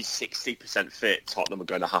if he's 60% fit, Tottenham are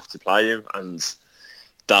going to have to play him, and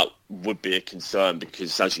that would be a concern,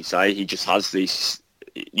 because, as you say, he just has these.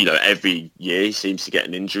 Every year he seems to get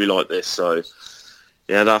an injury like this. So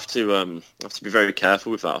yeah, they have to be very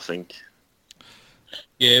careful with that, I think.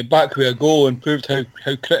 Yeah, back with a goal and proved how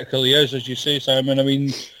critical he is, as you say, Simon. I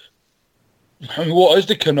mean, what is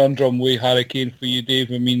the conundrum with Harry Kane for you,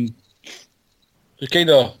 Dave? I mean, it's kind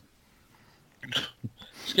of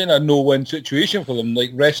a no-win situation for them.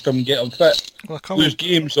 Like, rest him, get him fit, lose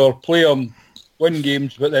games, or play him, win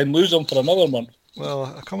games, but then lose him for another month. Well,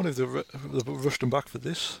 I can't believe they rushed him back for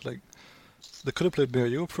this. Like, they could have played near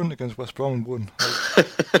you up front against West Brom and won.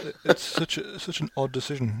 Like, it's such an odd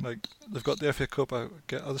decision. Like, they've got the FA Cup. Are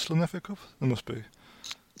they still in the FA Cup? They must be.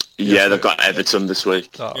 Yeah, they've got Everton this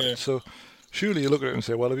week. Right. So surely you look at it and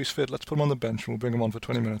say, well, if he's fit, let's put him on the bench and we'll bring him on for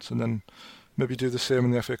 20 minutes and then maybe do the same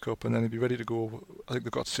in the FA Cup and then he'll be ready to go. I think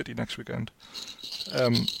they've got City next weekend.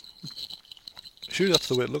 Surely that's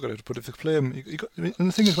the way to look at it. But if they play him, and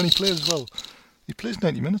the thing is, when he plays as well, he plays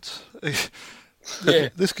 90 minutes.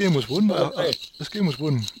 This game was won. This game was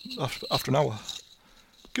won after an hour.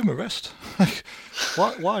 Give him a rest. Like,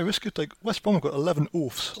 why risk it? Like, West Brom have got 11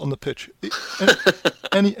 oafs on the pitch.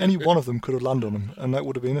 Any one of them could have landed on him, and that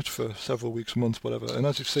would have been it for several weeks, months, whatever. And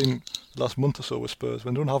as you've seen the last month or so with Spurs,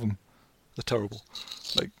 when they don't have him, they're terrible.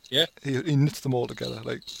 Like, he knits them all together.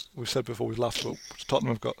 Like we've said before, we've laughed about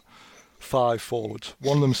Tottenham have got 5 forwards.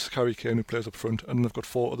 One of them's Harry Kane, who plays up front, and they've got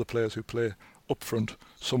 4 other players who play up front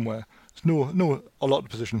somewhere. There's no a lot of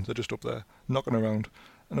positions. They're just up there knocking around,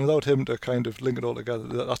 and without him to kind of link it all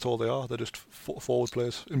together, that's all they are. They're just forward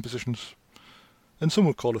players in positions, and some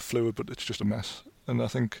would call it fluid, but it's just a mess. And I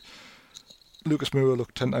think Lucas Moura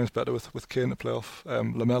looked 10 times better with Kane to play off.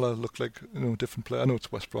 Lamela looked like a different player. I know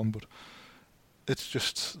it's West Brom, but it's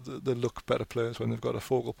just they look better players when they've got a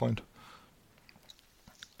focal point.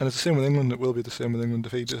 And it's the same with England. It will be the same with England.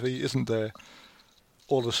 If he isn't there,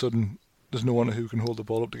 all of a sudden there's no one who can hold the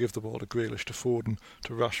ball up to give the ball to Grealish, to Foden,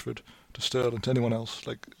 to Rashford, to Sterling, to anyone else.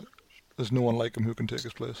 Like, there's no one like him who can take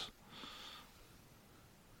his place.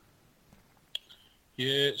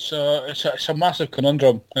 Yeah, it's a massive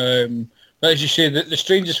conundrum. But as you say, the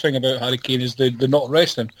strangest thing about Harry Kane is they're not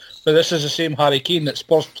resting. But this is the same Harry Kane that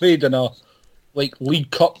Spurs played in a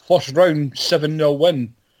League Cup first round 7-0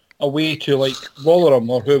 win away to Rotherham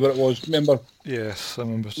or whoever it was. Remember? Yes, I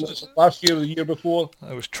remember. Was it last year or the year before?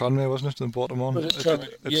 It was Tranmere, wasn't it? The bottom on. It's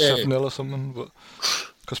 7-0 or something. But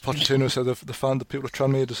because Pochettino said the people of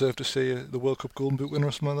Tranmere deserve to see the World Cup Golden Boot winner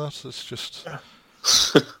or something like that. It's just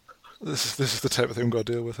this is the type of thing we've got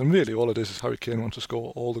to deal with. And really, all it is Harry Kane wants to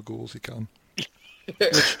score all the goals he can.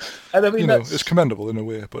 Which, and I mean, it's commendable in a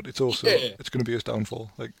way, but it's also it's going to be his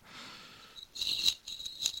downfall. Like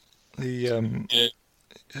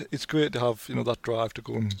it's great to have that drive to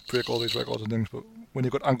go and break all these records and things, but when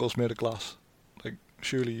you've got ankles made of glass,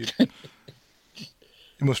 surely you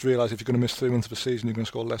must realise if you're going to miss 3 months of a season, you're going to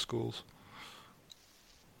score less goals.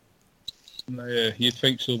 Yeah, you'd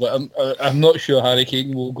think so, but I'm not sure Harry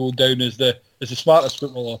Kane will go down as the smartest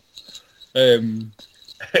footballer ever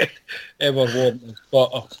worn.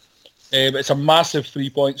 But it's a massive 3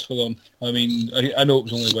 points for them. I mean, I know it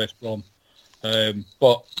was only West Brom,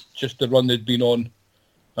 but just the run they'd been on,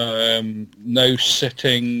 now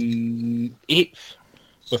sitting 8th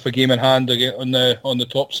with a game in hand again on the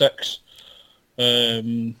top 6,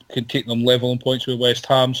 can take them level in points with West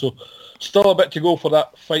Ham. So still a bit to go for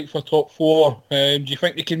that fight for top 4. Do you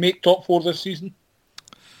think they can make top 4 this season?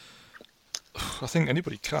 I think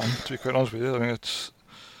anybody can, to be quite honest with you. I mean, it's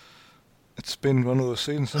been one of those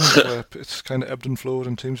seasons, isn't it, where it's kind of ebbed and flowed,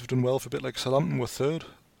 and teams have done well for a bit. Like Southampton were 3rd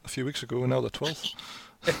a few weeks ago, and now they're 12th.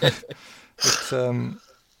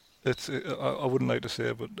 I wouldn't like to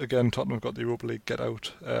say, but again, Tottenham have got the Europa League get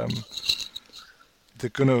out.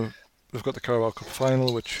 They've got the Carabao Cup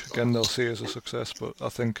final, which again they'll see as a success, but I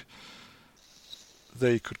think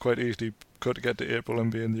they could quite easily go to get to April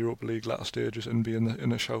and be in the Europa League latter stages and be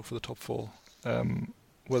in a shout for the top 4.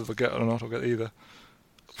 Whether they get it or not, or get either,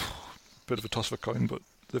 bit of a toss of a coin, but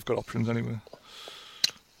they've got options anyway.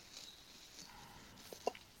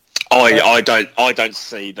 I don't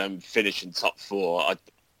see them finishing top 4.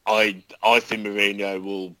 I think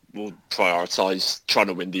Mourinho will prioritise trying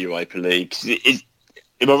to win the Europa League.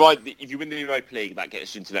 Am I right? If you win the Europa League, that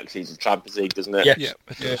gets you into next season's Champions League, doesn't it? Yeah,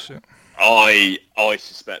 it does. Yeah. I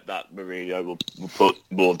suspect that Mourinho will put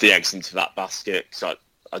more of the eggs into that basket. So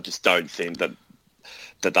I just don't think that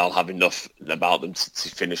they'll have enough about them to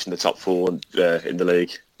finish in the top 4 in the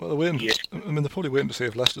league. Well, they're waiting. Yeah. I mean, they're probably waiting to see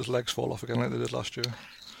if Leicester's legs fall off again like they did last year.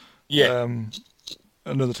 Yeah.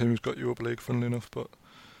 Another team who's got Europa League, funnily enough, but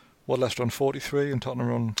Leicester on 43 and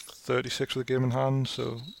Tottenham on 36 with a game in hand.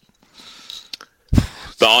 So, but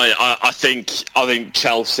I think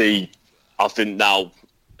Chelsea. I think now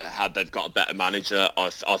they've got a better manager, I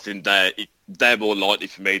think they're more likely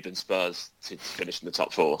for me than Spurs to finish in the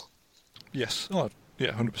top 4. Yes. Oh,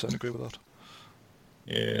 yeah, 100% agree with that.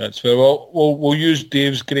 Yeah, that's fair. Well, we'll use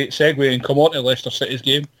Dave's great segue and come on to Leicester City's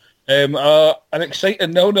game. An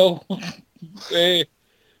exciting 0-0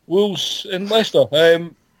 Wolves in Leicester.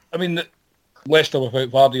 I mean, Leicester without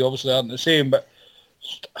Vardy obviously aren't the same, but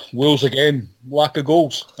Wolves again, lack of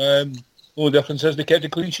goals. Only difference is they kept a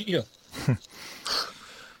clean sheet here.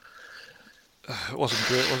 It wasn't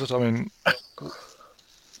great, was it? I mean,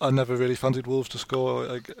 I never really fancied Wolves to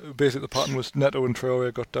score. Basically, the pattern was Neto and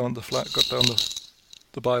Traore got down the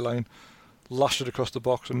byline, lashed it across the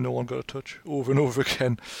box, and no one got a touch over and over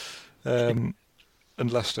again. And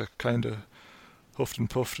Leicester kind of huffed and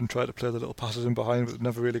puffed and tried to play the little passes in behind, but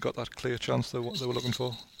never really got that clear chance they were looking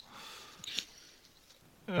for.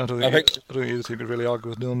 I don't think either team could really argue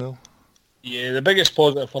with 0-0. Yeah, the biggest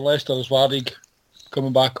positive for Leicester is Vardy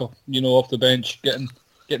coming back off the bench,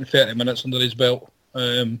 getting 30 minutes under his belt.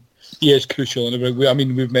 He is crucial in every way. I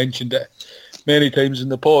mean, we've mentioned it many times in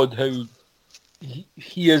the pod how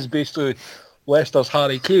he is basically Leicester's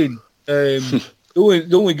Harry Kane. The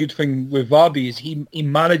only good thing with Vardy is he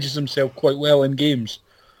manages himself quite well in games.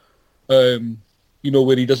 Where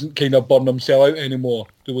he doesn't kind of burn himself out anymore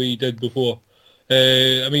the way he did before.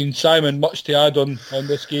 I mean, Simon, much to add on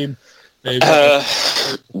this game?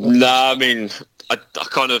 I mean,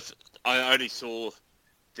 I only saw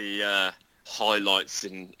the highlights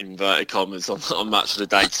in inverted commas on Match of the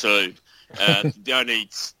Day too. The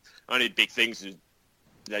only big things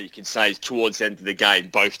that you can say is towards the end of the game,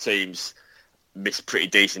 both teams missed pretty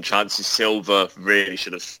decent chances. Silva really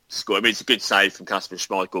should have scored. I mean, it's a good save from Kasper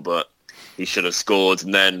Schmeichel, but he should have scored.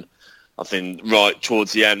 And then I think right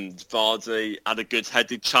towards the end, Vardy had a good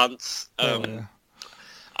headed chance.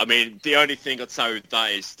 I mean, the only thing I'd say with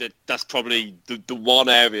that is that's probably the one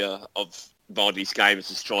area of Vardy's game as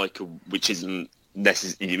a striker which isn't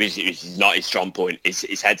necessarily, which is not his strong point,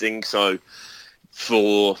 is heading. So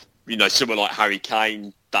for someone like Harry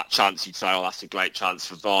Kane, that chance you'd say, that's a great chance.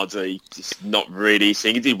 For Vardy, it's not really. So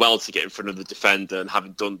he did well to get in front of the defender, and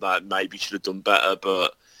having done that, maybe should have done better.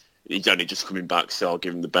 But he's only just coming back, so I'll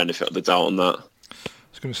give him the benefit of the doubt on that.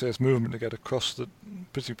 I was going to say his movement to get across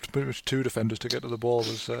pretty much two defenders to get to the ball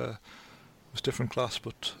was different class,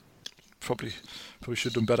 but probably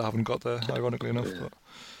should have done better having got there, ironically enough. But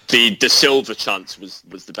the Silva chance was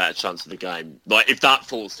the better chance of the game. Like, if that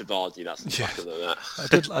falls to Vardy, that's better than that.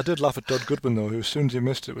 I did laugh at Dodd Goodman though, who as soon as he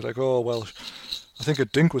missed it was like, oh well, I think a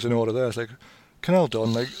dink was in order there. It's like, Canal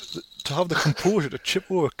Don, like, to have the composure to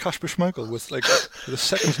chip over Kasper Schmeichel with a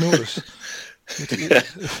second's notice.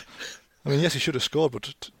 I mean, yes, he should have scored,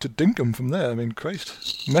 but to dink him from there, I mean,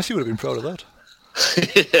 Christ, Messi would have been proud of that.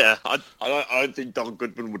 Yeah, I don't think Don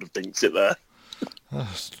Goodman would have dinked it there.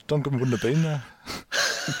 Don Goodman wouldn't have been there.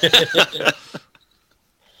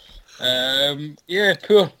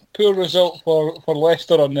 Poor result for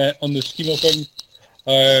Leicester on the scheme of things.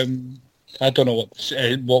 I don't know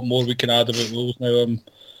what more we can add about Wolves now. I'm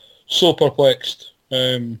so perplexed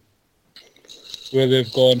where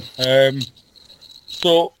they've gone.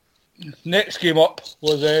 So next game up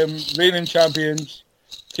was reigning champions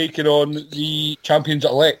taking on the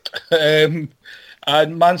champions-elect.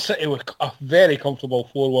 And Man City with a very comfortable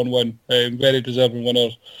 4-1 win, very deserving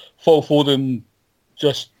winners. Phil Foden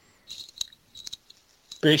just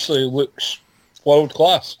basically looks world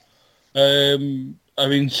class. I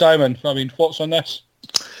mean, Simon, thoughts on this?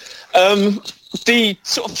 The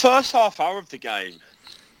sort of first half hour of the game,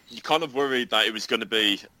 you kind of worried that it was going to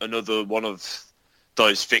be another one of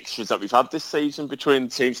those fixtures that we've had this season between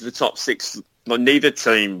teams in the top six. Neither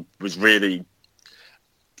team was really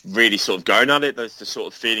sort of going at it. They're sort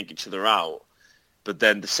of feeling each other out. But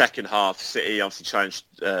then the second half, City obviously changed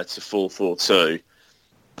to 4-4-2,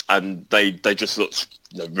 and they just looked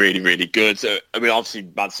really, really good. I mean, obviously,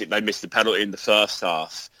 Man City, they missed the penalty in the first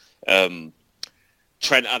half.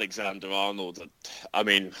 Trent Alexander-Arnold, I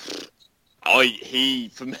mean,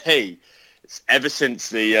 for me, ever since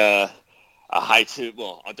the... I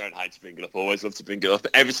don't hate to bring it up. I always love to bring it up.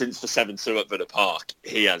 But ever since the 7-2 at Villa Park,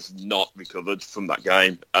 he has not recovered from that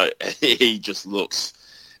game. He just looks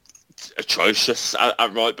atrocious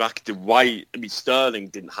at right back. The way, I mean, Sterling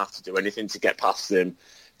didn't have to do anything to get past him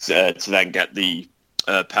to then get the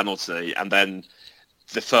penalty. And then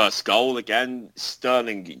the first goal, again,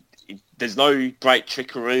 Sterling, there's no great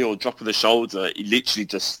trickery or drop of the shoulder. He literally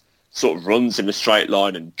just sort of runs in a straight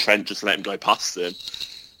line, and Trent just let him go past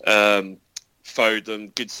him.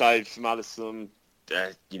 Foden, good save from Alisson.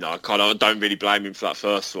 I don't really blame him for that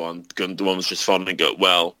first one. Gundogan was just following it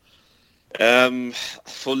well.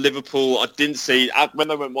 For Liverpool, I didn't see, when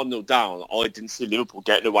they went 1-0 down, I didn't see Liverpool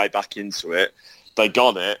getting their way back into it. They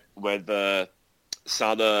got it with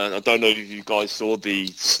Salah. I don't know if you guys saw the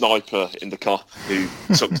sniper in the cup who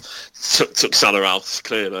took Salah out,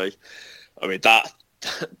 clearly. I mean, that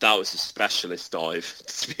was a specialist dive,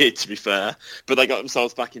 to be fair. But they got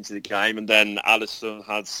themselves back into the game, and then Alisson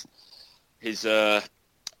had his,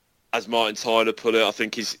 as Martin Tyler put it, I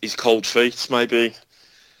think his cold feet maybe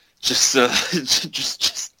just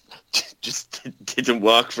just didn't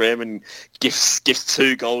work for him, and gives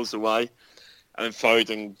 2 goals away, and then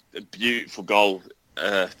Foden, a beautiful goal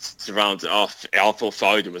to round it off. I thought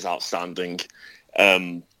Foden was outstanding.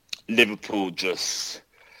 Liverpool just,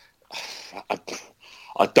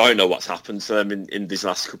 I don't know what's happened to them in these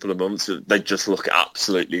last couple of months. They just look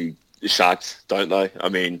absolutely shagged, don't they? I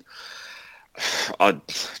mean, I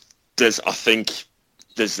think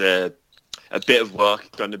there's a bit of work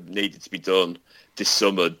going to need to be done this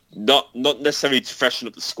summer. Not necessarily to freshen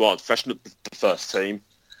up the squad, freshen up the first team,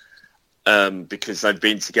 because they've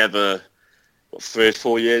been together 3 or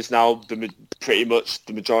 4 years now, pretty much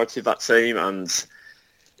the majority of that team, and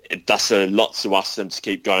that's a lot to ask them to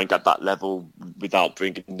keep going at that level without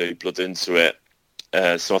bringing new blood into it.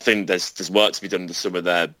 So I think there's work to be done in the summer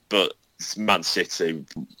there. But Man City,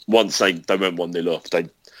 once they went 1-0 up,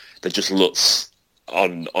 they just looked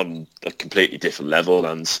on a completely different level,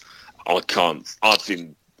 and I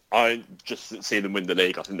just see them win the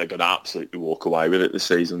league. I think they're going to absolutely walk away with it this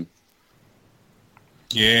season.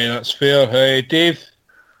 Yeah, that's fair. Hey, Dave?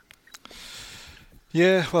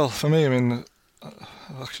 Yeah, well, for me, I mean,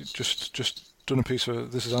 I've actually just done a piece for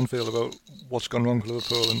This Is Anfield about what's gone wrong with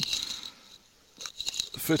Liverpool, and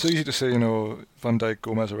it's easy to say, you know, Van Dijk,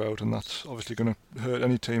 Gomez are out, and that's obviously going to hurt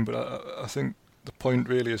any team, but I think the point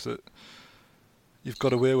really is that you've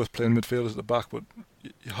got away with playing midfielders at the back, but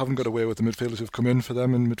you haven't got away with the midfielders who've come in for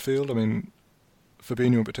them in midfield. I mean,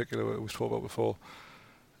 Fabinho in particular, we've talked about before,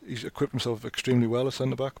 he's equipped himself extremely well as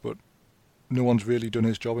centre-back, but no one's really done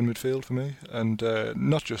his job in midfield for me, and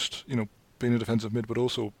not just, you know, being a defensive mid, but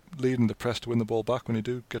also leading the press to win the ball back when you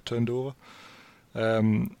do get turned over.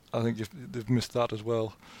 I think they've missed that as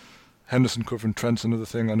well. Henderson covering Trent's another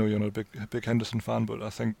thing. I know you're not a big Henderson fan, but I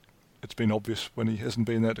think it's been obvious when he hasn't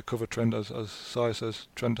been there to cover Trent, as Si says,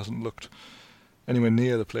 Trent hasn't looked anywhere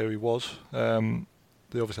near the player he was.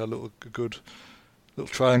 They obviously had a good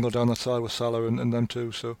little triangle down that side with Salah and them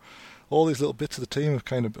too. So all these little bits of the team are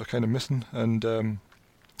kind of missing. And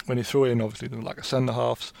when you throw in obviously the lack of centre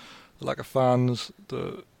halves, the lack of fans,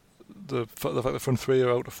 the fact the front three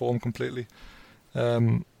are out of form completely.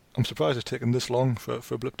 I'm surprised it's taken this long for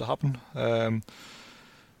a blip to happen. And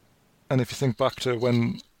if you think back to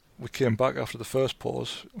when we came back after the first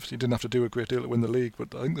pause, obviously you didn't have to do a great deal to win the league,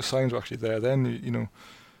 but I think the signs were actually there then.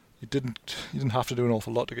 You didn't have to do an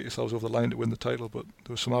awful lot to get yourselves over the line to win the title, but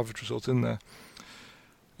there were some average results in there.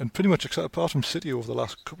 And pretty much, apart from City over the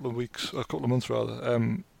last couple of months rather,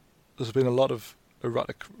 there's been a lot of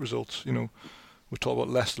erratic results. You know, we talked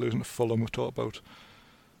about Leicester losing to Fulham. We talked about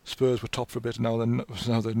Spurs were top for a bit. Now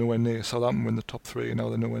they're nowhere near. Southampton win the top 3, and now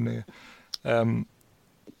they're nowhere near.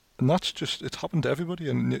 And that's just, it's happened to everybody,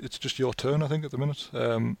 and it's just your turn, I think, at the minute.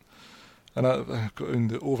 And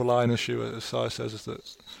the overlying issue, as Si says, is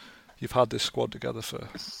that you've had this squad together for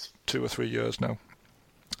 2 or 3 years now.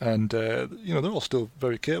 And, they're all still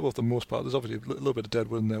very capable for the most part. There's obviously a little bit of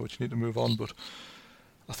deadwood in there which you need to move on, but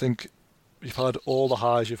I think you've had all the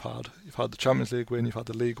highs you've had. You've had the Champions League win, you've had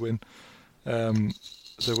the league win.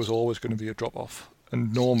 There was always going to be a drop-off.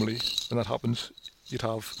 And normally, when that happens, you'd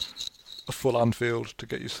have a full Anfield to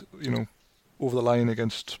get you over the line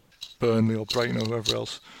against Burnley or Brighton or whoever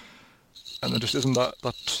else. And there just isn't that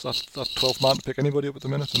 12th man to pick anybody up at the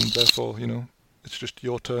minute, and therefore, it's just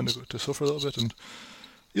your turn to suffer a little bit, and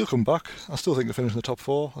you'll come back. I still think they'll finish in the top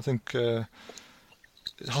 4. I think it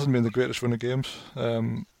hasn't been the greatest run of games,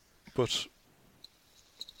 but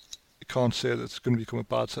you can't say that it's going to become a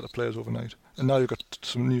bad set of players overnight. And now you've got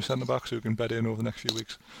some new centre-backs who can bed in over the next few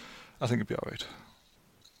weeks. I think it'll be alright.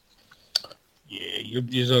 Yeah,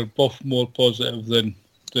 you are both more positive than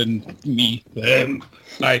me.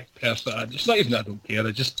 I personally, it's not even that I don't care.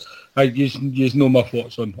 You know my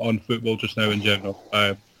thoughts on football just now in general.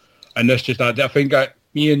 And this just, I think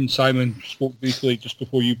me and Simon spoke briefly just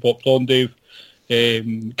before you popped on, Dave.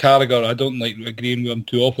 Carragher, I don't like agreeing with him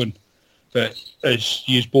too often, but as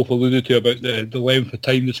you both alluded to about the length of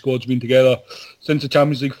time the squad's been together since the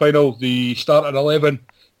Champions League final, the starting 11,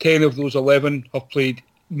 10 of those 11 have played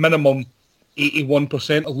minimum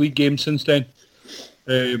 81% of league games since then,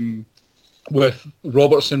 with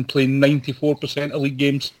Robertson playing 94% of league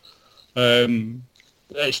games.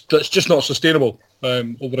 It's just not sustainable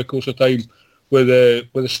over the course of time with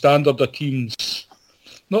the standard of teams.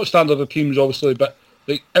 Not standard of teams, obviously, but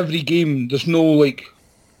like every game, there's no like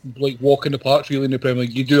walk in the park really in the Premier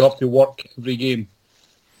League. You do have to work every game.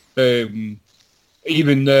 Even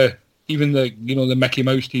the the Mickey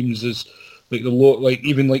Mouse teams is like the low, like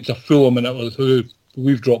even like the Fulham, and it was who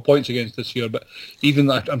we've dropped points against this year. But even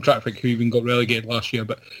that, I'm trying to think who even got relegated last year.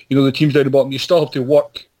 But the teams down the bottom, you still have to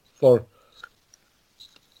work for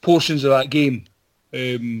portions of that game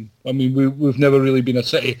I mean, we've never really been a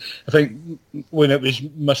City. I think when it was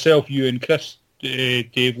myself, you and Chris,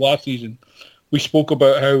 Dave, last season, we spoke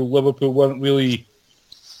about how Liverpool weren't really,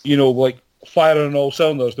 like firing on all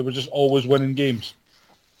cylinders. They were just always winning games.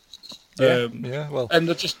 Well, and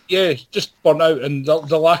they're just burnt out, and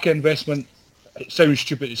the lack of investment. It sounds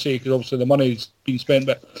stupid to say because obviously the money's been spent,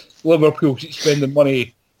 but Liverpool keep spending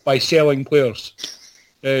money by selling players.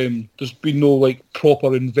 There's been no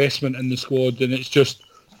proper investment in the squad, and it's just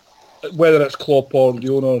whether it's Klopp or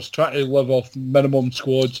the owners trying to live off minimum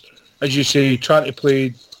squads, as you say, trying to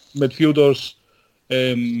play midfielders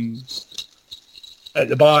at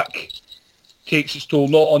the back takes its toll,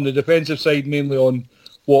 not on the defensive side, mainly on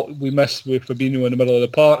what we miss with Fabinho in the middle of the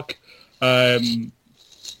park.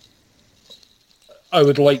 I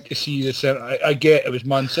would like to see the centre. I get it was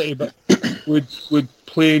Man City, but would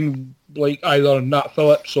playing either Nat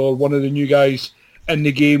Phillips or one of the new guys in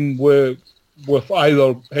the game with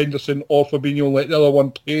either Henderson or Fabinho, let the other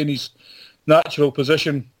one play in his natural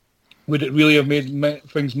position, would it really have made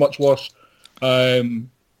things much worse?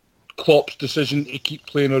 Klopp's decision to keep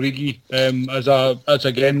playing Origi, as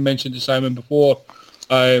again mentioned to Simon before,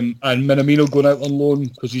 and Minamino going out on loan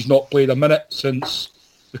because he's not played a minute since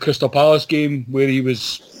the Crystal Palace game where he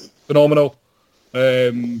was phenomenal.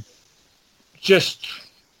 Just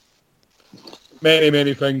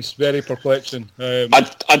many things, very perplexing.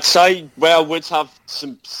 I'd say where I would have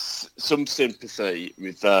some sympathy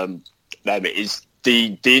with them is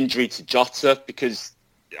the injury to Jota, because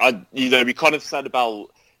we kind of said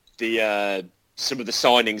about the some of the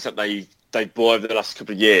signings that they bought over the last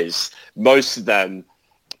couple of years. Most of them,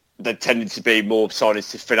 they tended to be more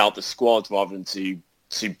signings to fill out the squad rather than to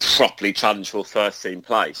properly challenge for first team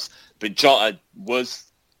place. But Jota was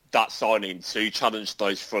that signing to challenge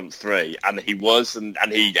those front three, and he was, and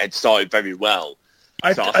he had started very well.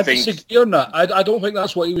 I think disagree on that. I don't think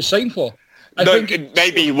that's what he was signed for.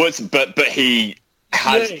 Maybe he wasn't, but he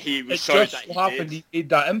has. He was showing that he happened. He made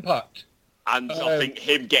that impact, and I think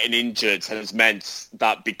him getting injured has meant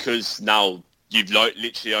that because now you've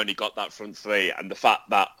literally only got that front three, and the fact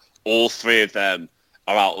that all three of them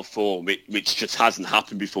are out of form, which just hasn't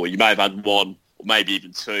happened before. You may have had one, or maybe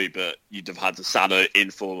even two, but you'd have had a Salah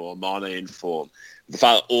in form or Mane in form. The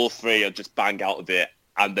fact that all three are just bang out of it,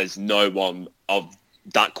 and there's no one of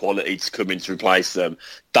that quality to come in to replace them,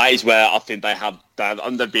 that is where I think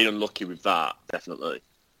they've been unlucky with that, definitely.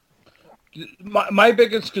 My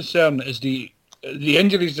biggest concern is the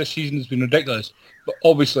injuries this season has been ridiculous, but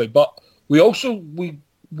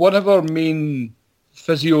one of our main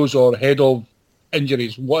physios or head of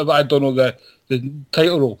injuries, whatever, I don't know the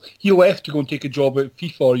title role, he left to go and take a job at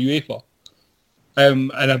FIFA or UEFA.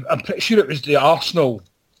 And I'm pretty sure it was the Arsenal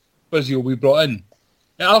physio we brought in.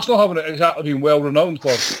 And Arsenal haven't exactly been well renowned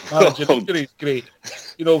for managing injuries, great.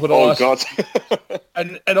 For the last... God.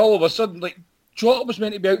 and all of a sudden, Jota was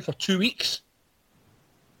meant to be out for 2 weeks.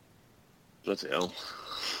 Bloody hell.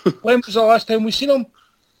 When was the last time we seen him?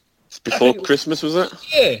 It's before Christmas, was it?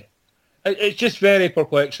 Yeah. It's just very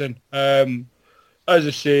perplexing. As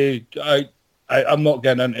I say, I'm not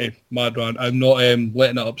getting into mad rant. I'm not letting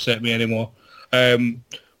it upset me anymore.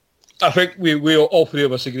 I think we all three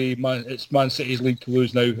of us agree. It's Man City's league to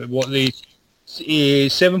lose now. What, they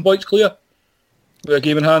 7 points clear with a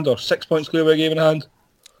game in hand, or 6 points clear with a game in hand?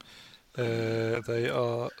 They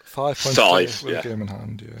are 5 points clear with a game in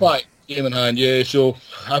hand. Yeah. 5 game in hand. Yeah. So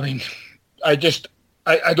I mean, I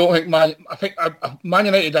don't think Man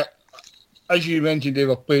United, as you mentioned, Dave,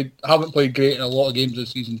 haven't played great in a lot of games this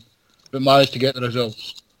season, but managed to get the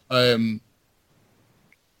results.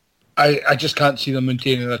 I just can't see them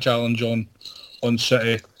maintaining a challenge on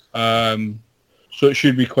City. So it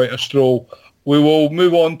should be quite a stroll. We will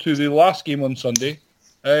move on to the last game on Sunday.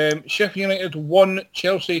 Sheffield United 1,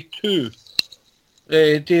 Chelsea 2.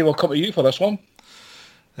 Dave, I'll come to you for this one.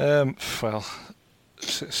 Well,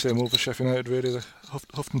 same over Sheffield United really. They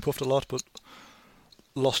huffed and puffed a lot, but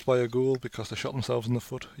lost by a goal because they shot themselves in the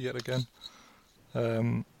foot yet again.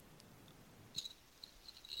 I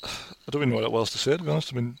don't even know what else to say, to be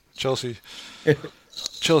honest. I mean, Chelsea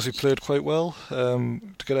played quite well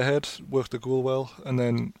to get ahead, worked the goal well, and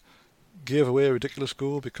then gave away a ridiculous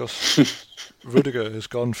goal because Rudiger has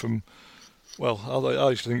gone from, well, I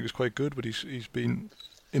used to think he was quite good, but he's been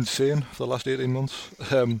insane for the last 18 months.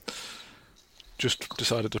 Just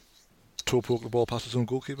decided to toe poke the ball past his own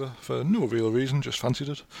goalkeeper for no real reason, just fancied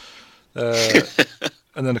it.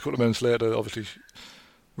 And then a couple of minutes later, obviously,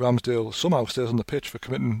 Ramsdale somehow stays on the pitch for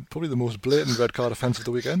committing probably the most blatant red card offence of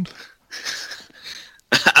the weekend.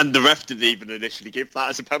 And the ref didn't even initially give that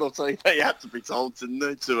as a penalty. He had to be told, didn't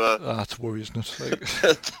he? That's worrying, isn't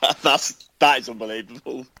it? That is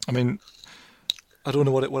unbelievable. I mean, I don't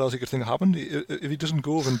know what else he could think happened. If he doesn't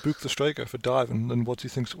go over and book the striker for diving, then what do you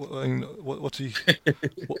think? What do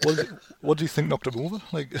you think knocked him over?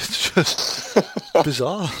 Like, it's just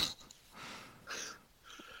bizarre.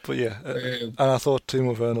 But yeah, and I thought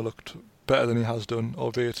Timo Werner looked better than he has done,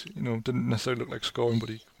 albeit didn't necessarily look like scoring, but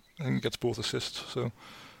I think he gets both assists. So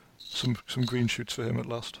some green shoots for him at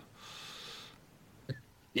last.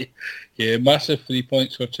 Yeah, massive 3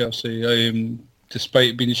 points for Chelsea.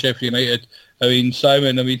 Despite being Sheffield United, I mean,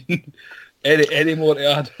 Simon, any more to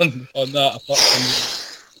add on that apart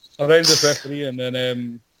from around the referee and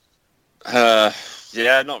then?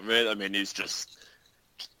 Yeah, not really. I mean, it's just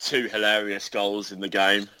 2 hilarious goals in the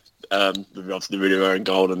game. Obviously, really were in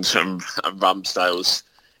goal and Ramsdale's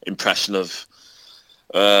impression of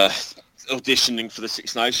auditioning for the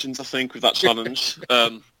Six Nations, I think, with that challenge.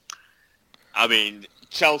 I mean,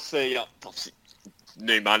 Chelsea, obviously,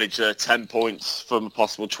 new manager, 10 points from a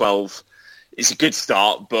possible 12. It's a good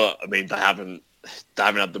start, but I mean, they haven't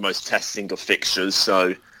had the most testing of fixtures,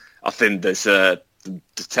 so I think there's the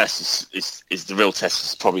test is the real test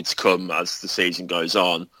is probably to come as the season goes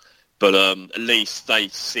on. But at least they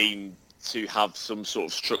seem to have some sort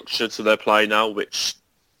of structure to their play now, which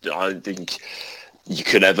I don't think you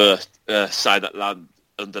could ever say that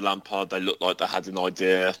under Lampard they looked like they had an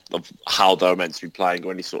idea of how they were meant to be playing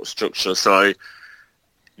or any sort of structure. So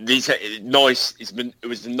it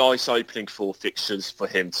was a nice opening 4 fixtures for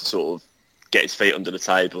him to sort of get his feet under the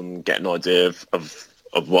table and get an idea of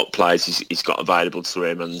what players he's got available to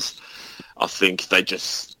him. And I think they're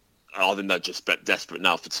just desperate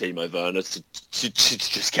now for Timo Werner to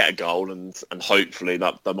just get a goal and hopefully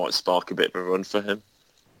that might spark a bit of a run for him.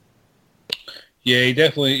 Yeah, he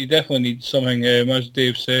definitely needs something. As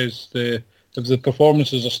Dave says, if the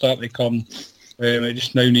performances are starting to come, it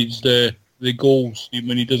just now needs the goals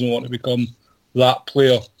when he doesn't want to become that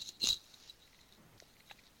player.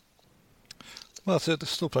 Well, that's it. There's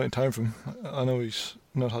still plenty of time for him. I know he's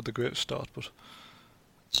not had the greatest start, but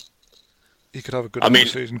he could have a good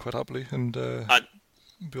season quite happily, and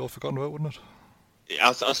be all forgotten about, wouldn't it?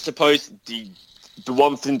 I suppose the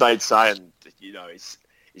one thing they'd say, and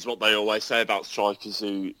is what they always say about strikers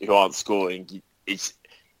who aren't scoring. Is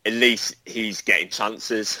at least he's getting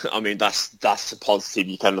chances. I mean, that's a positive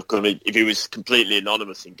you can look at. I mean, if he was completely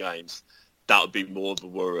anonymous in games, that would be more of a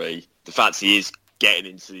worry. The fact he is getting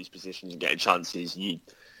into these positions and getting chances,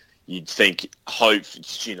 you'd think,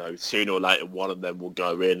 sooner or later one of them will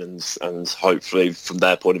go in, and hopefully from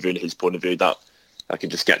their point of view and his point of view, that can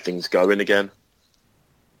just get things going again.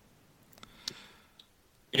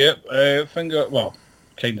 Yep,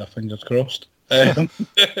 fingers crossed.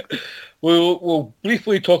 We'll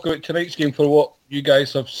briefly talk about tonight's game for what you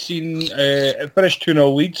guys have seen. It finished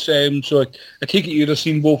 2-0 leads, so I take it you'd have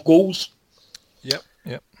seen both goals. Yep.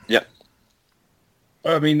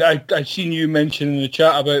 I mean, I seen you mention in the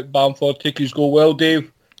chat about Bamford taking his goal well,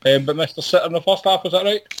 Dave, but missed a sitter in the first half. Is that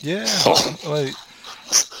right? Yeah.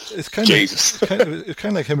 It's kind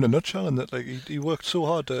of like him in a nutshell, in that he worked so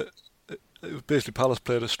hard that it was basically Palace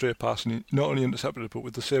played a straight pass and he not only intercepted it but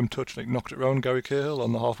with the same touch knocked it round Gary Cahill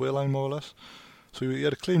on the halfway line more or less. So he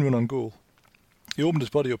had a clean run on goal. He opened his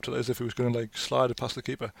body up to it as if he was going to slide it past the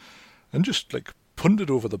keeper and just punted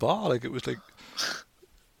over the bar. It was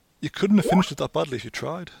you couldn't have finished it that badly if you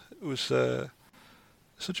tried. It was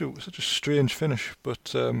such a strange finish.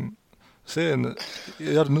 But saying that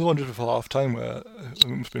he had another one just before half time where it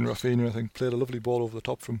must have been Rafinha, I think, played a lovely ball over the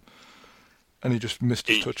top from. And he just missed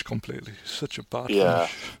his touch completely. Such a bad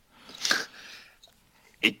finish.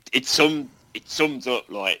 It sums up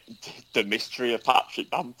the mystery of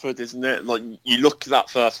Patrick Bamford, isn't it? You look at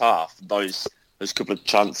that first half, those couple of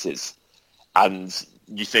chances, and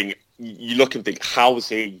you look and think, how has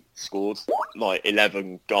he scored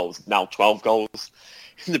 11 goals, now 12 goals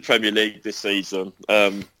in the Premier League this season?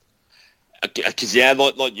 Because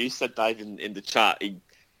like you said, Dave, in the chat, it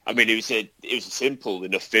was a simple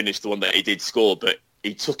enough finish, the one that he did score, but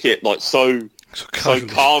he took it so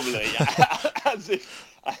calmly, as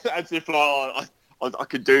if I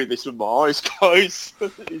could do this with my eyes closed.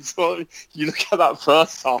 It's you look at that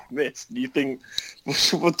first half miss, and you think,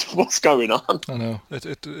 what's going on? I know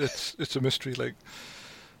it's a mystery.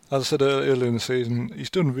 As I said earlier in the season, he's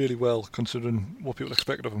done really well considering what people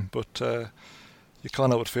expect of him, but you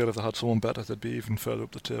can't help but feel if they had someone better, they'd be even further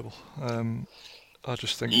up the table. I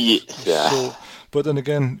just think so. But then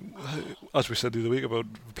again, as we said the other week about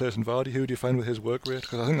replacing Vardy, who do you find with his work rate?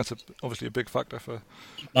 Because I think that's obviously a big factor for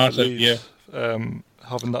Leeds,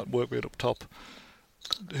 having that work rate up top.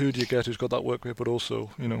 who do you get who's got that work rate, but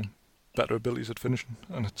also, you know, better abilities at finishing?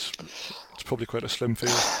 And it's probably quite a slim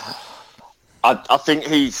field. I think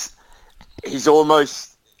he's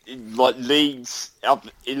almost like Leeds.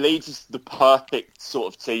 Leeds is the perfect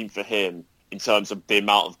sort of team for him in terms of the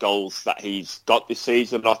amount of goals that he's got this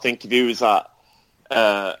season. I think if he was at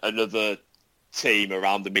another team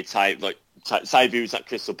around the mid-table, like say if he was at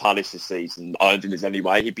Crystal Palace this season, I don't think there's any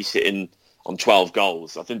way he'd be sitting on 12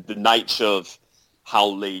 goals. I think the nature of how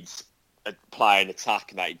Leeds play and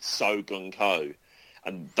attack, and it's so gung-ho,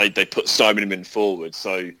 and they put so many men forward,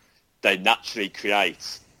 so they naturally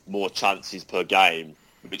create more chances per game,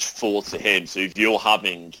 which fall to him. So if you're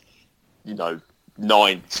having, you know,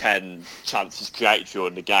 9-10 chances created for you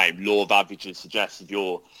in the game, law of averages suggests if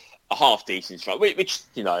you're a half decent striker, which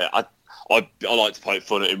you know I like to poke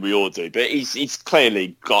fun at him, we all do, but he's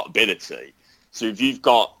clearly got ability. So if you've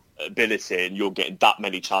got ability and you're getting that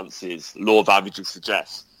many chances, law of averages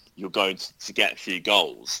suggests you're going to get a few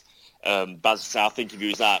goals. But as I say, I think if he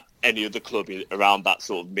was at any other club around that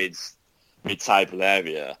sort of mid-table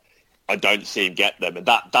area, I don't see him get them. And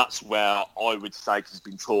that's where I would say, because there's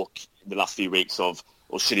been talk in the last few weeks of,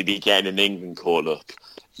 or should he be getting an England call-up?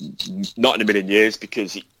 Not in a million years,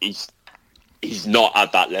 because he's not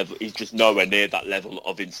at that level. He's just nowhere near that level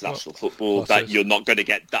of international football that you're not going to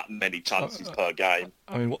get that many chances per game.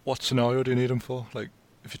 I mean, what scenario do you need him for? Like,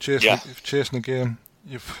 if you're chasing a game,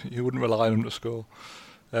 you wouldn't rely on him to score.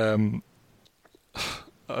 I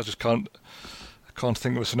just can't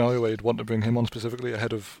think of a scenario where you'd want to bring him on specifically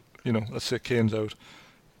ahead of, you know, let's say Kane's out,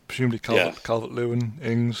 presumably Calvert-Lewin,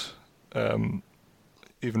 Ings,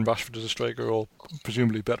 even Rashford as a striker, or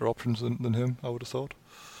presumably better options than him, I would have thought.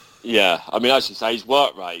 Yeah, I mean, as you say, his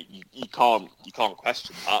work rate, you can't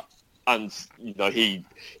question that. And, you know,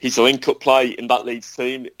 his link-up play in that Leeds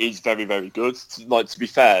team is very, very good. Like, to be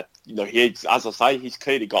fair, you know, as I say, he's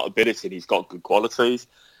clearly got ability and he's got good qualities.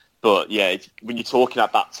 But, yeah, when you're talking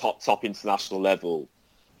at that top international level,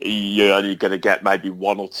 you're only going to get maybe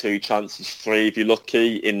 1 or 2 chances, 3 if you're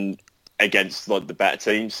lucky, against like the better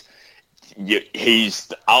teams.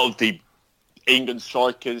 He's out of the England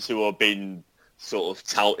strikers who have been sort of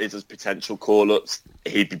touted as potential call-ups,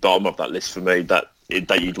 he'd be bottom of that list for me, that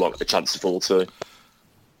you'd want a chance to fall to.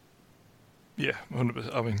 Yeah,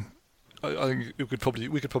 100%. I mean, I think we could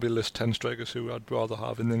probably list 10 strikers who I'd rather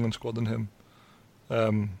have in the England squad than him. I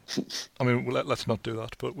mean, let's not do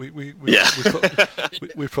that, but we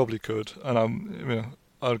probably could. And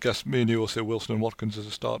I guess me and you will say Wilson and Watkins as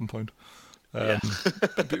a starting point.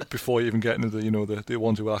 Before you even get into the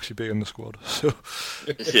ones who will actually be in the squad. So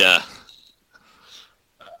yeah.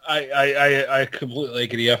 I completely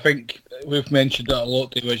agree. I think we've mentioned that a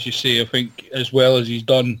lot, Dave, as you say. I think as well as he's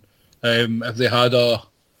done, if they had a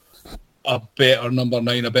better number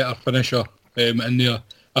 9, a better finisher in there,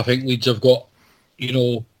 I think Leeds have got, you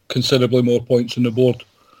know, considerably more points on the board,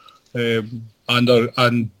 and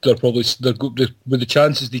they're probably with the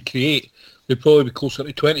chances they create, they'd probably be closer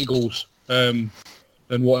to 20 goals than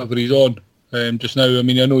whatever he's on just now. I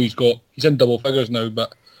mean, I know he's in double figures now,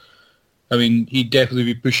 but I mean, he'd definitely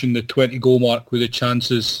be pushing the 20 goal mark with the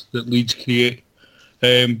chances that Leeds create.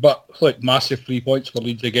 But like massive 3 points for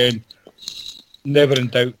Leeds again. Never in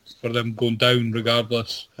doubt for them going down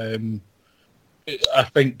regardless. I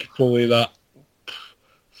think probably that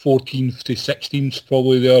 14th to 16th is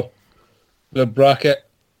probably their bracket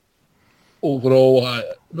overall.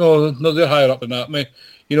 No, they're higher up than that. Maybe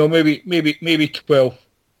 12.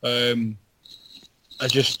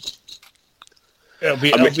 It'll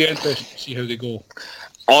be interesting to see how they go.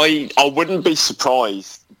 I wouldn't be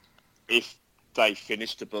surprised if they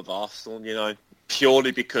finished above Arsenal, you know,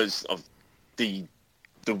 purely because of the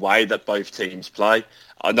way that both teams play.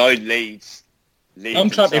 I know Leeds I'm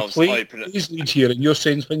trying to play these Leeds here, and you're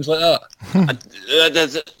saying things like that.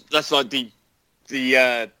 That's like the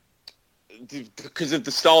because of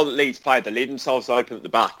the style that Leeds play, they leave themselves open at the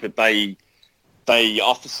back, but they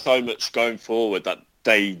offer so much going forward that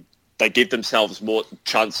they give themselves more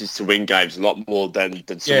chances to win games, a lot more than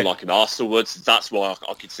someone like an Arsenal would. So that's why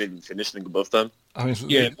I could see them finishing above them. I mean,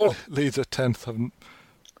 Leeds are 10th, haven't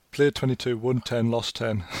played 22, won 10, lost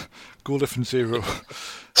 10, goal difference 0.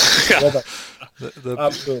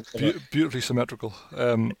 They're beautifully symmetrical.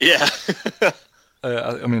 I mean,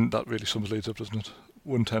 that really sums Leeds up, doesn't it?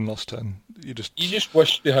 Won 10, lost 10. You just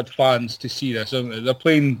wish they had fans to see this, don't they? They're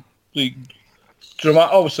playing like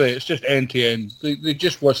dramatic. Obviously, it's just end to end. They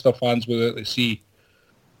just wish their fans were there to see.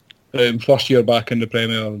 First year back in the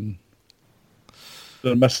Premier, and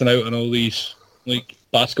they're missing out on all these. Like,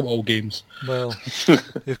 basketball games. Well,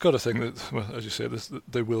 you've got to think that, well, as you say,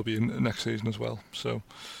 they will be in next season as well. So,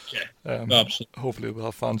 Absolutely. hopefully we'll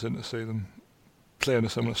have fans in to see them playing a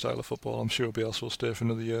similar style of football. I'm sure Bielsa will stay for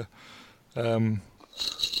another year. And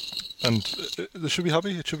they should be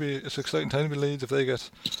happy. It's an exciting time to be Leeds if they get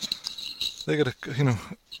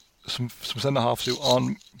some centre halves who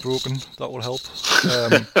aren't broken. That will help.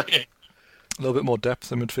 A little bit more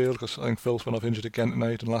depth in midfield, because I think Phil's went off injured again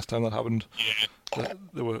tonight, and last time that happened,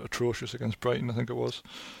 they were atrocious against Brighton, I think it was.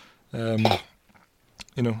 They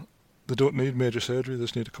don't need major surgery. They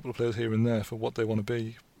just need a couple of players here and there for what they want to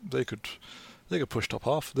be. They could push top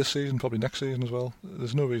half this season, probably next season as well.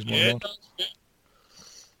 There's no reason why not.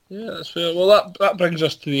 Yeah, that's fair. Well, that brings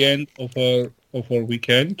us to the end of our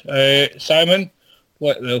weekend. Simon,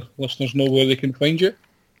 let the listeners know where they can find you.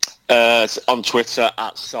 It's on Twitter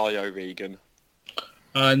at Sayo Regan.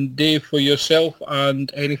 And Dave, for yourself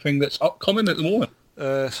and anything that's upcoming at the moment.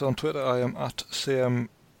 So on Twitter I am at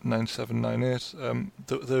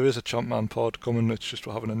CM9798. There is a Champman pod coming. It's just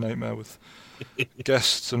we're having a nightmare with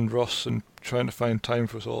guests and Ross and trying to find time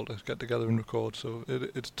for us all to get together and record. So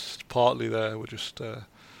it's partly there. We're just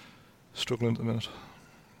struggling at the minute.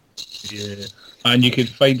 Yeah, and you can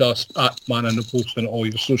find us at Man in the Post on all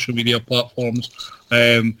your social media platforms.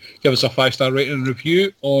 Give us a 5-star rating and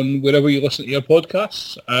review on wherever you listen to your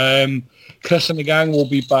podcasts. Chris and the gang will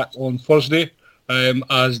be back on Thursday.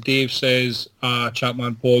 As Dave says,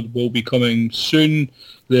 Chapman Pod will be coming soon.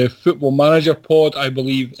 The Football Manager Pod, I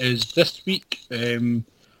believe, is this week. I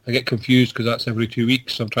get confused because that's every 2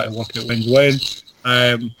 weeks, so I'm trying to work out when's when.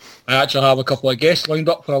 I actually have a couple of guests lined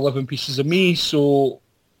up for 11 Pieces of Me, so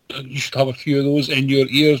you should have a few of those in your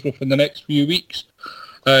ears within the next few weeks.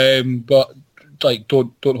 But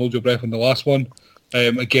don't hold your breath on the last one.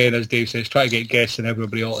 Again, as Dave says, try to get guests and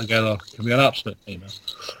everybody all together. It can be an absolute nightmare.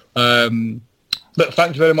 But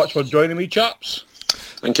thank you very much for joining me, chaps.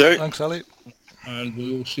 Thank you. Thanks, Ali. And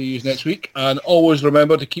we will see you next week. And always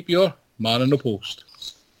remember to keep your man in the post.